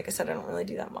other because, like I said, I don't really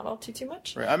do that model too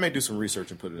much. Right. I may do some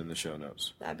research and put it in the show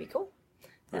notes. That'd be cool.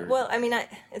 Very Well, I mean,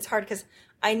 it's hard because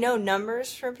I know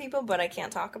numbers for people, but I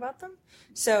can't talk about them.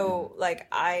 So,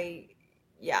 like,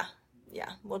 yeah,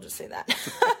 we'll just say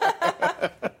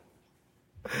that.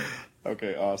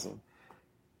 Okay, awesome.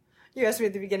 You asked me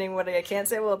at the beginning what I can't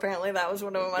say. Well, apparently that was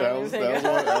one of them. I don't even think.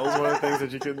 That was one of the things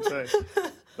that you couldn't say.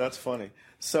 That's funny.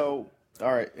 So,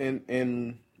 all right,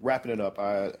 in wrapping it up,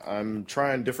 I'm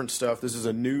trying different stuff. This is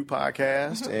a new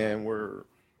podcast, and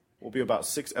we'll be about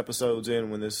 6 episodes in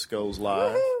when this goes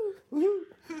live. Woohoo!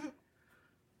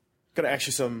 Gonna ask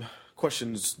you some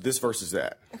questions. This versus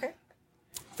that. Okay.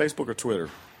 Facebook or Twitter?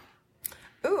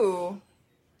 Ooh.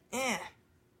 Yeah.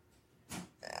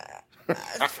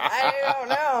 I don't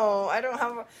know. I don't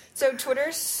have. So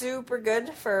Twitter's super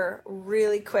good for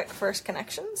really quick first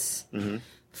connections.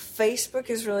 Facebook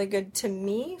is really good to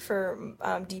me for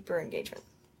deeper engagement.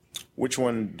 Which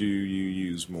one do you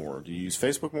use more? Do you use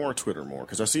Facebook more or Twitter more?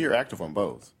 Because I see you're active on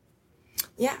both.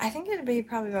 Yeah, I think it'd be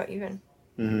probably about even.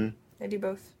 I do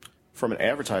both. From an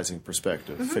advertising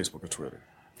perspective, Facebook or Twitter?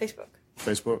 Facebook.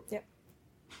 Facebook? Yep.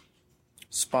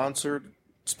 Sponsored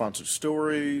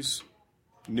stories,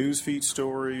 newsfeed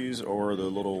stories, or the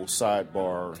little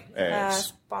sidebar ads?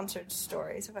 Sponsored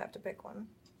stories, if I have to pick one.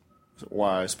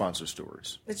 Why sponsored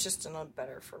stories? It's just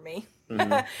better for me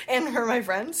and for my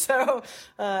friends, so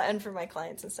and for my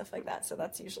clients and stuff like that. So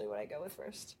that's usually what I go with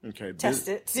first. Okay, test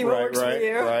it, see what works for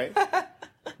you. Right.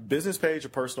 Business page or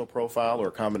personal profile, or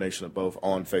a combination of both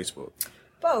on Facebook?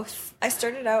 Both. I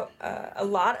started out. A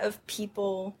lot of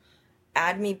people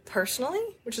add me personally,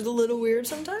 which is a little weird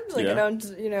sometimes. Like I don't,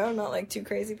 I'm not like too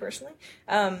crazy personally.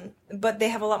 But they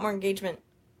have a lot more engagement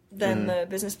than the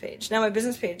business page. Now my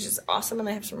business page is awesome and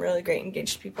I have some really great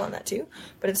engaged people on that too.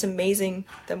 But it's amazing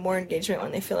the more engagement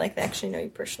when they feel like they actually know you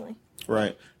personally.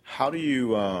 Right. How do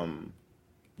you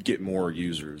get more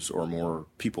users or more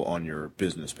people on your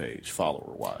business page,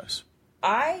 follower-wise?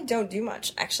 I don't do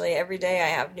much. Actually, every day I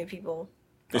have new people.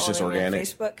 It's just organic?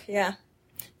 Facebook, yeah.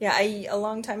 Yeah, a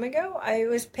long time ago, I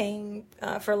was paying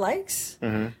for likes,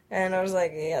 and I was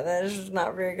like, yeah, that is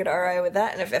not very good ROI with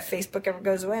that, and if Facebook ever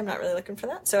goes away, I'm not really looking for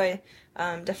that, so I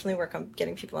definitely work on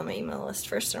getting people on my email list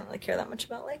first. I don't really care that much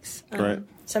about likes. Right.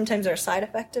 Sometimes they're a side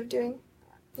effect of doing,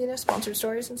 sponsored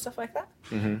stories and stuff like that,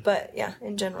 but yeah,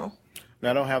 in general.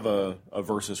 Now, I don't have a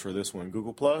versus for this one.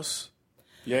 Google Plus,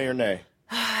 yay or nay?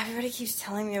 Everybody keeps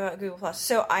telling me about Google Plus.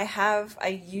 So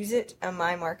I use it, and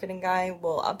my marketing guy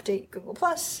will update Google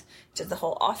Plus, which is the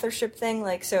whole authorship thing.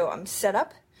 So I'm set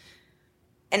up,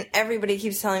 and everybody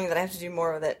keeps telling me that I have to do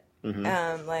more with it.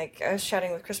 I was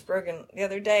chatting with Chris Brogan the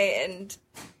other day, and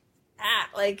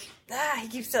he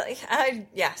keeps telling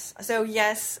yes. So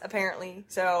yes, apparently.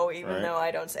 So even though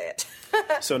I don't say it.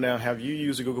 So now, have you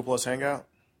used a Google Plus Hangout?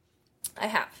 I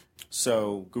have.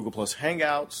 So Google Plus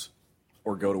Hangouts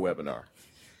or GoToWebinar?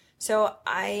 So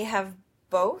I have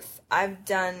both.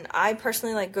 I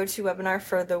personally like GoToWebinar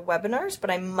for the webinars,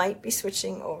 but I might be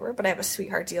switching over. But I have a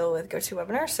sweetheart deal with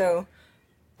GoToWebinar, so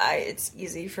it's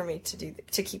easy for me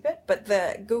to keep it. But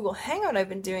the Google Hangout I've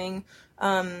been doing,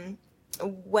 when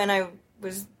I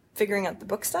was figuring out the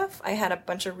book stuff, I had a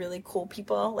bunch of really cool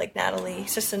people like Natalie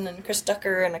Sisson and Chris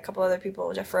Ducker and a couple other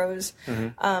people, Jeff Rose.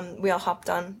 We all hopped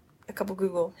on a couple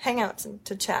Google Hangouts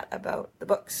to chat about the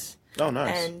books. Oh,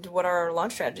 nice. And what our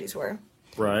launch strategies were.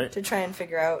 Right. To try and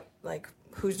figure out,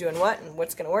 who's doing what and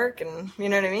what's going to work, and you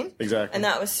know what I mean? Exactly. And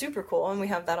that was super cool, and we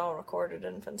have that all recorded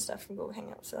and fun stuff from Google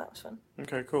Hangouts, so that was fun.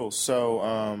 Okay, cool. So,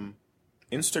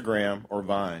 Instagram or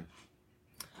Vine?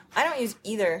 I don't use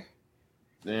either.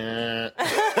 I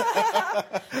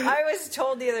was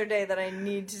told the other day that I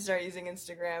need to start using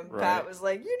Instagram. Right. Pat was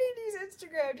like, you need to use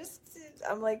Instagram.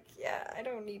 I'm like, yeah, I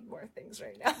don't need more things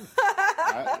right now.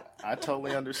 I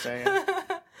totally understand.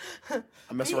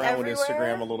 I mess around with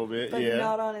Instagram a little bit, but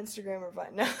not on Instagram or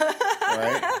Vine.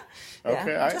 Right?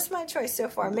 Okay. Yeah, just my choice so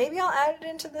far. Maybe I'll add it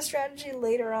into the strategy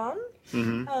later on.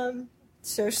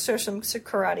 So some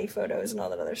karate photos and all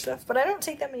that other stuff. But I don't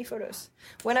take that many photos.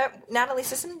 Natalie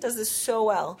Sisson does this so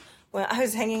well. When I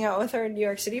was hanging out with her in New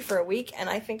York City for a week, and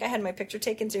I think I had my picture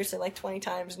taken seriously 20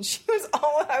 times, and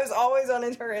I was always on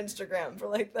her Instagram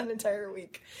for that entire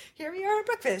week. Here we are at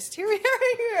breakfast. Here we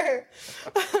are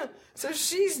here. So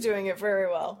she's doing it very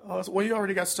well. Well, you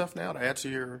already got stuff now to add to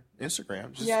your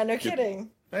Instagram. No kidding.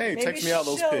 Hey, Maybe text me out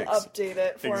those she'll pics. Update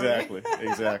it for me.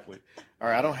 Exactly. All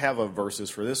right, I don't have a versus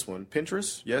for this one.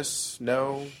 Pinterest? Yes,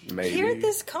 no, maybe. Here at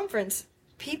this conference,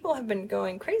 people have been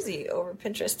going crazy over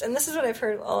Pinterest. And this is what I've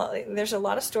heard a lot. Like, there's a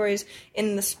lot of stories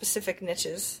in the specific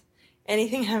niches.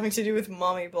 Anything having to do with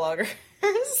mommy bloggers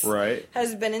right.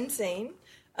 has been insane.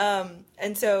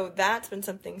 And so that's been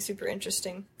something super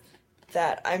interesting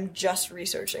that I'm just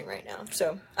researching right now.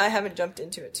 So I haven't jumped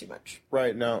into it too much.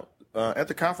 Right. Now, at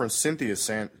the conference, Cynthia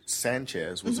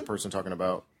Sanchez was the person talking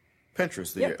about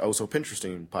Pinterest, the Oh So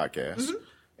Pinteresting podcast.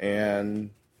 And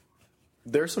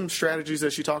there's some strategies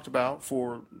that she talked about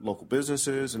for local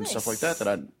businesses and stuff like that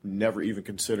I never even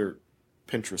considered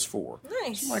Pinterest for.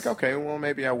 Nice. So I'm like, okay, well,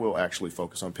 maybe I will actually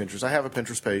focus on Pinterest. I have a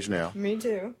Pinterest page now. Me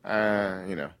too.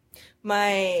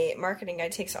 My marketing guy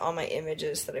takes all my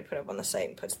images that I put up on the site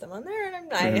and puts them on there,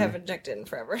 and I haven't checked it in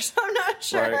forever, so I'm not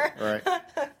sure. Right.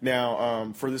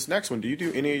 Now, for this next one, do you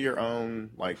do any of your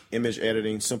own, like, image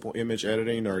editing, simple image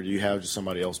editing, or do you have just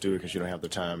somebody else do it because you don't have the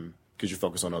time because you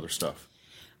focus on other stuff?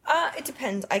 It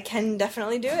depends. I can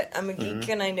definitely do it. I'm a geek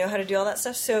and I know how to do all that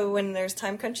stuff. So when there's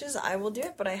time crunches, I will do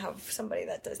it, but I have somebody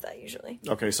that does that usually.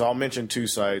 Okay, so I'll mention 2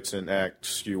 sites and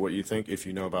ask you what you think if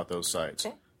you know about those sites.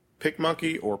 Okay.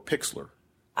 PicMonkey or Pixlr?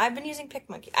 I've been using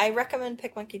PicMonkey. I recommend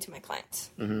PicMonkey to my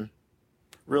clients.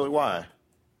 Really, why?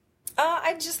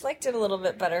 I just liked it a little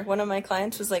bit better. One of my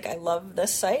clients was like, I love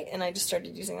this site, and I just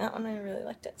started using that one, and I really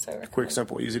liked it. So I recommend Quick,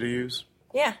 simple, easy to use?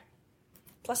 Yeah.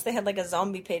 Plus, they had like a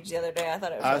zombie page the other day. I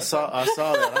thought it was really I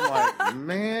saw that. I'm like,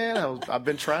 man, I've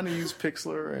been trying to use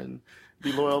Pixlr and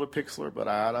be loyal to Pixlr, but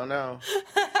I don't know.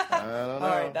 All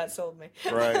right, that sold me.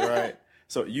 Right.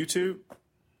 So YouTube?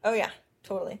 Oh, yeah,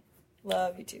 totally.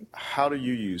 Love YouTube. How do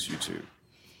you use YouTube?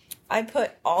 I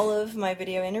put all of my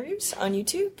video interviews on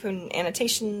YouTube and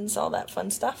annotations, all that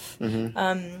fun stuff.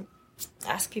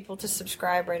 Ask people to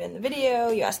subscribe right in the video.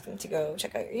 You ask them to go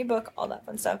check out your ebook, all that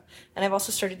fun stuff. And I've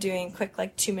also started doing quick,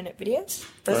 2-minute videos.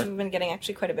 Those have been getting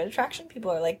actually quite a bit of traction. People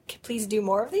are like, please do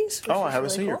more of these. I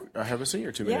haven't seen your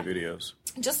 2-minute videos.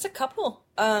 Just a couple.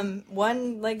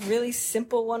 One really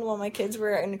simple one while my kids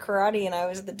were in karate and I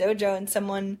was at the dojo and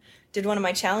someone did one of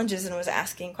my challenges and was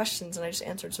asking questions and I just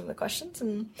answered some of the questions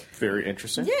and very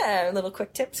interesting. Yeah, little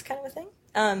quick tips kind of a thing.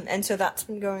 And so that's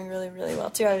been going really, really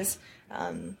well too. I was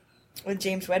with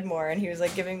James Wedmore and he was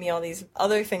giving me all these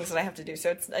other things that I have to do.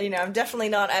 So it's I'm definitely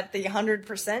not at the 100%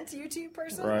 YouTube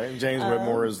person. Right. James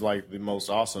Wedmore is the most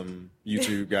awesome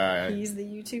YouTube guy. He's the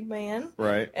YouTube man.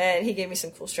 Right. And he gave me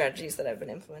some cool strategies that I've been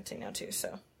implementing now too.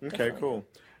 So okay, cool.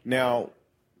 Now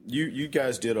you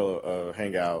guys did a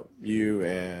hangout, you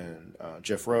and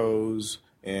Jeff Rose,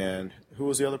 and who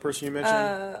was the other person you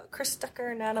mentioned? Chris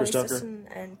Ducker, Natalie Sisson,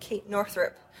 and Kate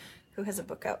Northrup, who has a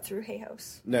book out through Hay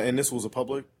House. Now, and this was a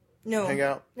public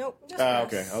hangout? Nope, just us.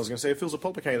 Okay. I was going to say, if it was a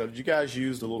public hangout, did you guys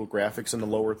use the little graphics in the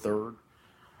lower third?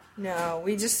 No,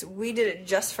 we did it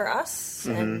just for us,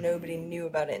 and nobody knew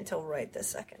about it until right this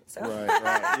second. So.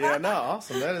 Right. Yeah, no,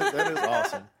 awesome. That is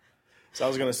awesome. So I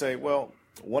was going to say, well,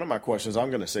 one of my questions, I'm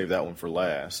going to save that one for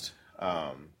last.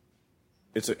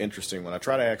 It's an interesting one. I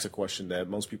try to ask a question that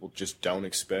most people just don't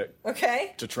expect.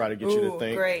 Okay. To try to get you to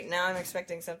think. Great. Now I'm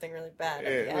expecting something really bad.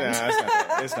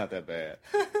 It's not that bad.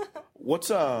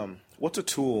 What's a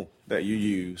tool that you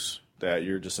use that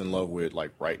you're just in love with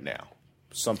right now?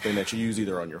 Something that you use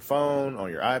either on your phone, on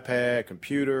your iPad,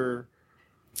 computer?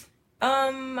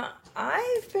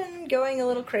 I've been going a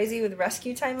little crazy with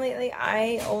rescue time lately.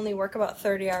 I only work about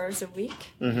 30 hours a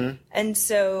week. And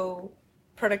so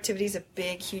productivity is a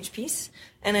big, huge piece.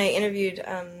 And I interviewed,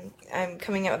 I'm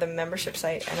coming out with a membership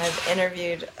site, and I've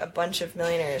interviewed a bunch of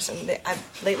millionaires. And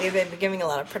lately I've been giving a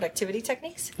lot of productivity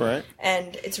techniques. Right.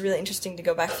 And it's really interesting to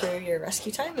go back through your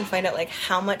rescue time and find out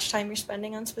how much time you're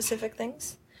spending on specific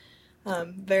things.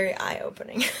 Very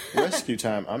eye-opening. Rescue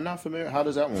time. I'm not familiar. How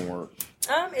does that one work?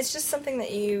 It's just something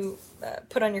that you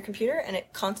put on your computer, and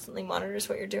it constantly monitors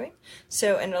what you're doing.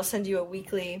 And it'll send you a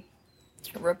weekly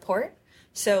report.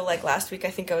 So, last week, I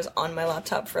think I was on my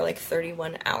laptop for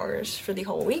 31 hours for the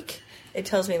whole week. It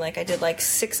tells me I did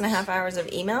 6.5 hours of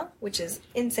email, which is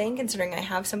insane considering I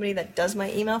have somebody that does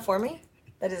my email for me.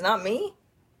 That is not me,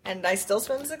 and I still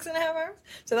spend 6.5 hours.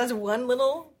 So that's one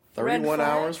little 31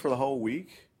 hours for the whole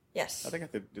week. Yes. I think I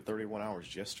did 31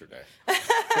 hours yesterday.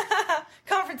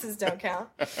 Conferences don't count.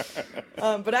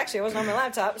 But actually, I wasn't on my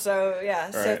laptop, so yeah.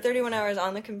 Right. So 31 hours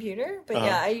on the computer. But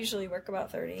yeah, I usually work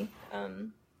about 30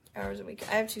 hours a week.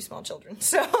 I have 2 small children,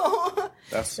 so...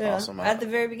 That's awesome. At the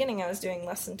very beginning, I was doing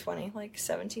less than 20,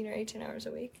 17 or 18 hours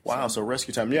a week. Wow, so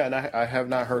rescue time. Yeah, and I have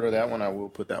not heard of that one. I will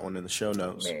put that one in the show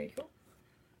notes. Very cool.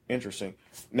 Interesting.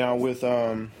 Now, with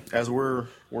as we're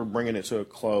bringing it to a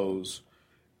close...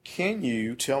 Can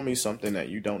you tell me something that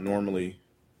you don't normally,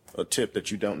 a tip that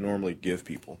you don't normally give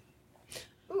people?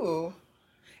 Ooh,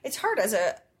 it's hard as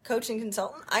a coach and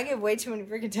consultant, I give way too many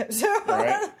freaking tips.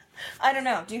 Right. I don't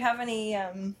know. Do you have any?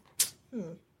 I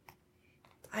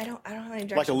don't have any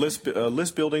direction. Like a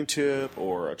list building tip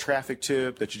or a traffic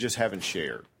tip that you just haven't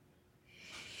shared.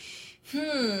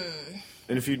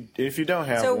 And if you don't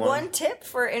have one tip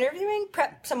for interviewing,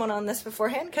 prep someone on this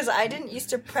beforehand, because I didn't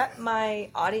used to prep my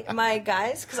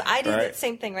guys, because I did the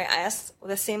same thing, right? I asked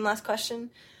the same last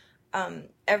question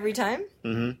every time,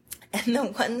 and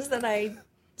the ones that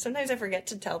sometimes I forget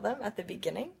to tell them at the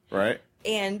beginning, right?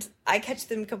 And I catch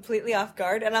them completely off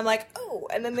guard, and I'm like, oh,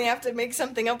 and then they have to make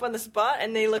something up on the spot,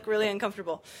 and they look really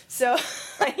uncomfortable. So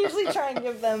I usually try and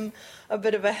give them a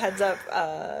bit of a heads up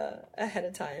ahead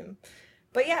of time.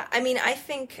 But yeah, I mean, I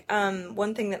think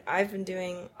one thing that I've been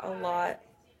doing a lot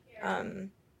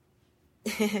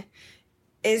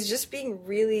is just being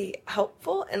really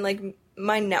helpful, and like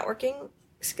my networking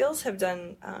skills have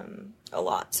done a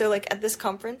lot. So like at this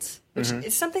conference, which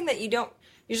is something that you don't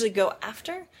usually go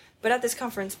after, but at this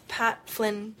conference, Pat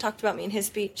Flynn talked about me in his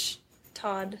speech.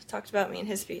 Todd talked about me in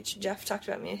his speech. Jeff talked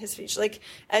about me in his speech. Like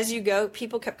as you go,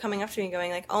 people kept coming up to me and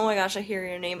going like, oh my gosh, I hear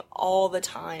your name all the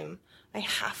time. I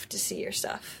have to see your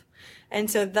stuff. And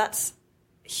so that's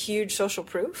huge social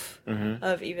proof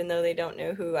of, even though they don't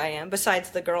know who I am, besides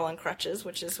the girl on crutches,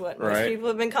 which is what most people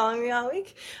have been calling me all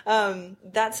week.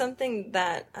 That's something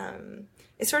that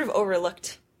is sort of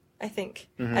overlooked, I think,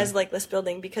 as like list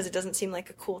building, because it doesn't seem like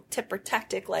a cool tip or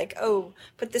tactic, like, oh,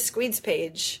 put this squeeds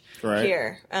page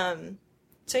here.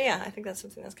 So yeah, I think that's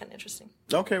something that's kind of interesting.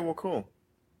 Okay, well, cool.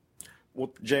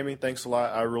 Well, Jaime, thanks a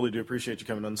lot. I really do appreciate you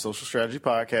coming on the Social Strategy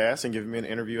Podcast and giving me an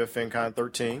interview at FinCon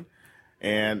 13.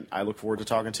 And I look forward to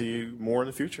talking to you more in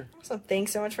the future. So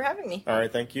thanks so much for having me. All right,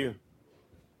 thank you.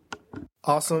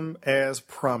 Awesome as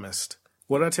promised.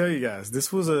 What did I tell you guys?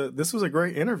 This was a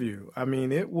great interview. I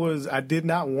mean, I did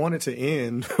not want it to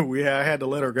end. I had to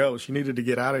let her go. She needed to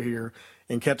get out of here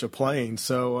and catch a plane.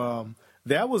 So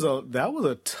that was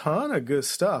a ton of good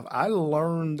stuff. I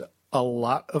learned a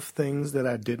lot of things that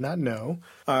I did not know.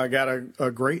 I got a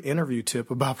great interview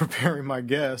tip about preparing my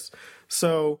guests.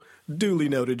 So duly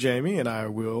noted, Jaime, and I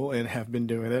will and have been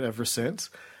doing it ever since.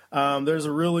 There's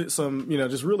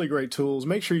just really great tools.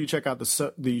 Make sure you check out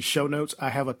the show notes. I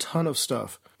have a ton of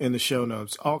stuff in the show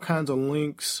notes, all kinds of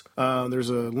links. There's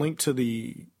a link to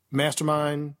the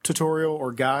Mastermind tutorial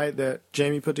or guide that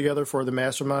Jaime put together for the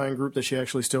Mastermind group that she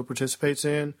actually still participates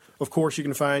in. Of course, you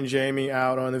can find Jaime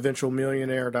out on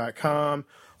eventualmillionaire.com.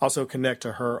 Also connect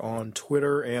to her on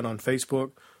Twitter and on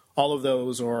Facebook. All of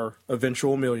those are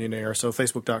Eventual Millionaire. So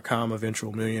Facebook.com,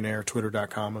 Eventual Millionaire,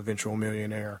 Twitter.com, Eventual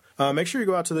Millionaire. Make sure you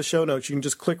go out to the show notes. You can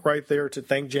just click right there to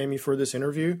thank Jaime for this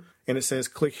interview. And it says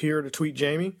click here to tweet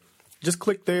Jaime. Just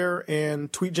click there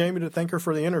and tweet Jaime to thank her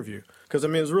for the interview. Because, I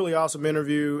mean, it was a really awesome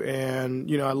interview.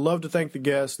 And, I love to thank the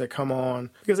guests that come on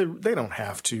because they don't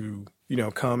have to,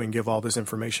 come and give all this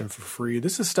information for free.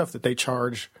 This is stuff that they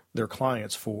charge their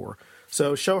clients for.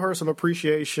 So show her some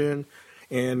appreciation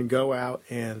and go out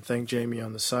and thank Jaime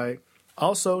on the site.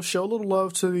 Also, show a little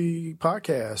love to the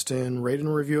podcast and rate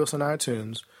and review us on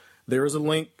iTunes. There is a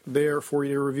link there for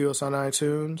you to review us on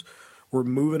iTunes. We're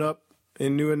moving up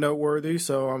in new and noteworthy,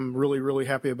 so I'm really, really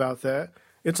happy about that.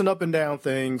 It's an up and down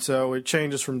thing, so it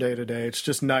changes from day to day. It's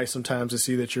just nice sometimes to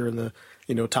see that you're in the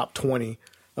top 20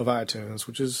 of iTunes,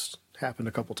 which has happened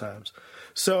a couple times.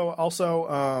 So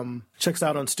also check us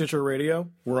out on Stitcher Radio.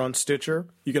 We're on Stitcher.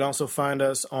 You can also find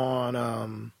us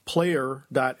on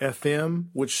player.fm,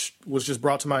 which was just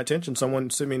brought to my attention. Someone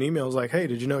sent me an email. It was like, hey,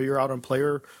 did you know you're out on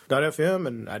player.fm?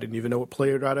 And I didn't even know what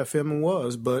player.fm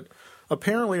was, but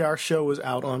apparently our show is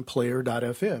out on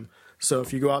player.fm. So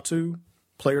if you go out to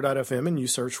player.fm and you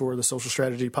search for the Social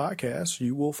Strategy Podcast,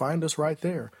 you will find us right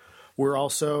there. We're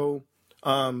also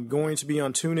going to be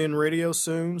on TuneIn Radio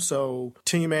soon. So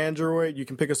Team Android, you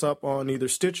can pick us up on either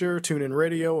Stitcher, TuneIn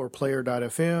Radio, or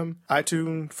player.fm.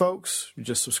 iTunes folks, you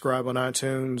just subscribe on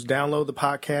iTunes. Download the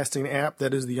podcasting app.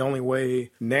 That is the only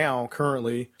way now,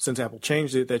 currently, since Apple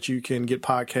changed it, that you can get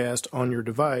podcast on your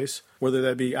device, whether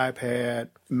that be iPad,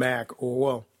 Mac,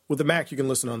 or, with the Mac, you can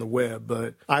listen on the web,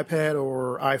 but iPad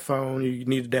or iPhone, you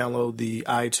need to download the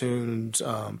iTunes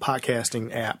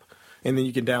podcasting app. And then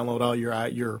you can download all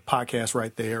your podcasts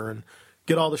right there and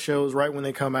get all the shows right when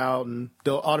they come out, and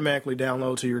they'll automatically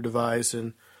download to your device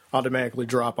and automatically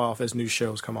drop off as new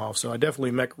shows come off. So I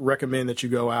definitely recommend that you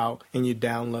go out and you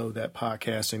download that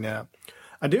podcasting app.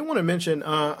 I did want to mention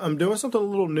I'm doing something a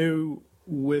little new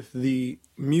with the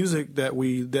music that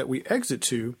we exit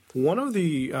to. One of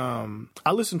the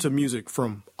I listen to music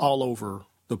from all over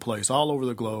the place, all over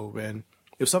the globe, and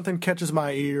if something catches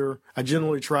my ear, I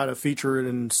generally try to feature it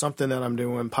in something that I'm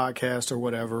doing, podcast or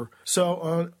whatever.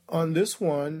 So on this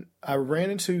one, I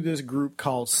ran into this group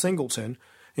called Singleton,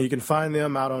 and you can find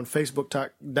them out on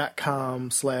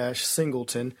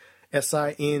facebook.com/Singleton,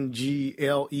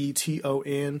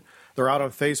 SINGLETON. They're out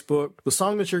on Facebook. The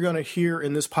song that you're going to hear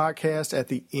in this podcast at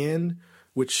the end,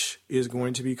 which is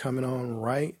going to be coming on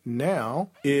right now,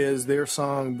 is their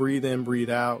song Breathe In, Breathe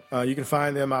Out. You can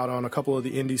find them out on a couple of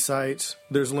the indie sites.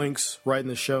 There's links right in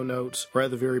the show notes, right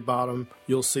at the very bottom.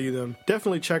 You'll see them.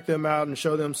 Definitely check them out and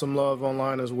show them some love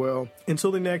online as well.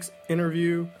 Until the next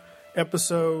interview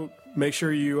episode, make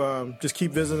sure you just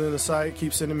keep visiting the site,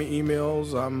 keep sending me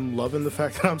emails. I'm loving the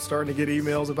fact that I'm starting to get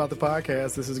emails about the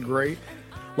podcast. This is great.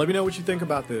 Let me know what you think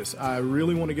about this. I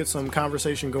really want to get some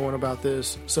conversation going about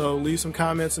this. So leave some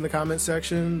comments in the comment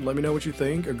section. Let me know what you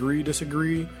think. Agree,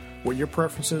 disagree, what your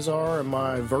preferences are in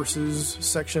my versus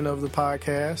section of the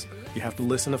podcast. You have to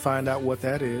listen to find out what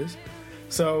that is.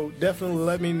 So definitely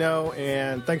let me know.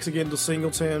 And thanks again to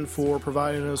Singleton for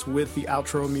providing us with the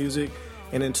outro music.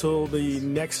 And until the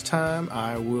next time,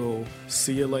 I will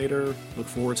see you later. Look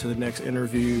forward to the next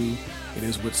interview. It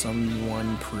is with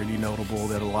someone pretty notable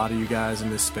that a lot of you guys in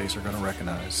this space are going to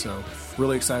recognize. So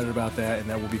really excited about that, and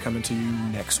that will be coming to you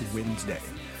next Wednesday.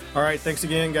 All right, thanks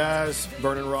again, guys.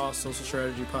 Vernon Ross, Social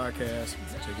Strategy Podcast.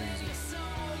 Take it easy.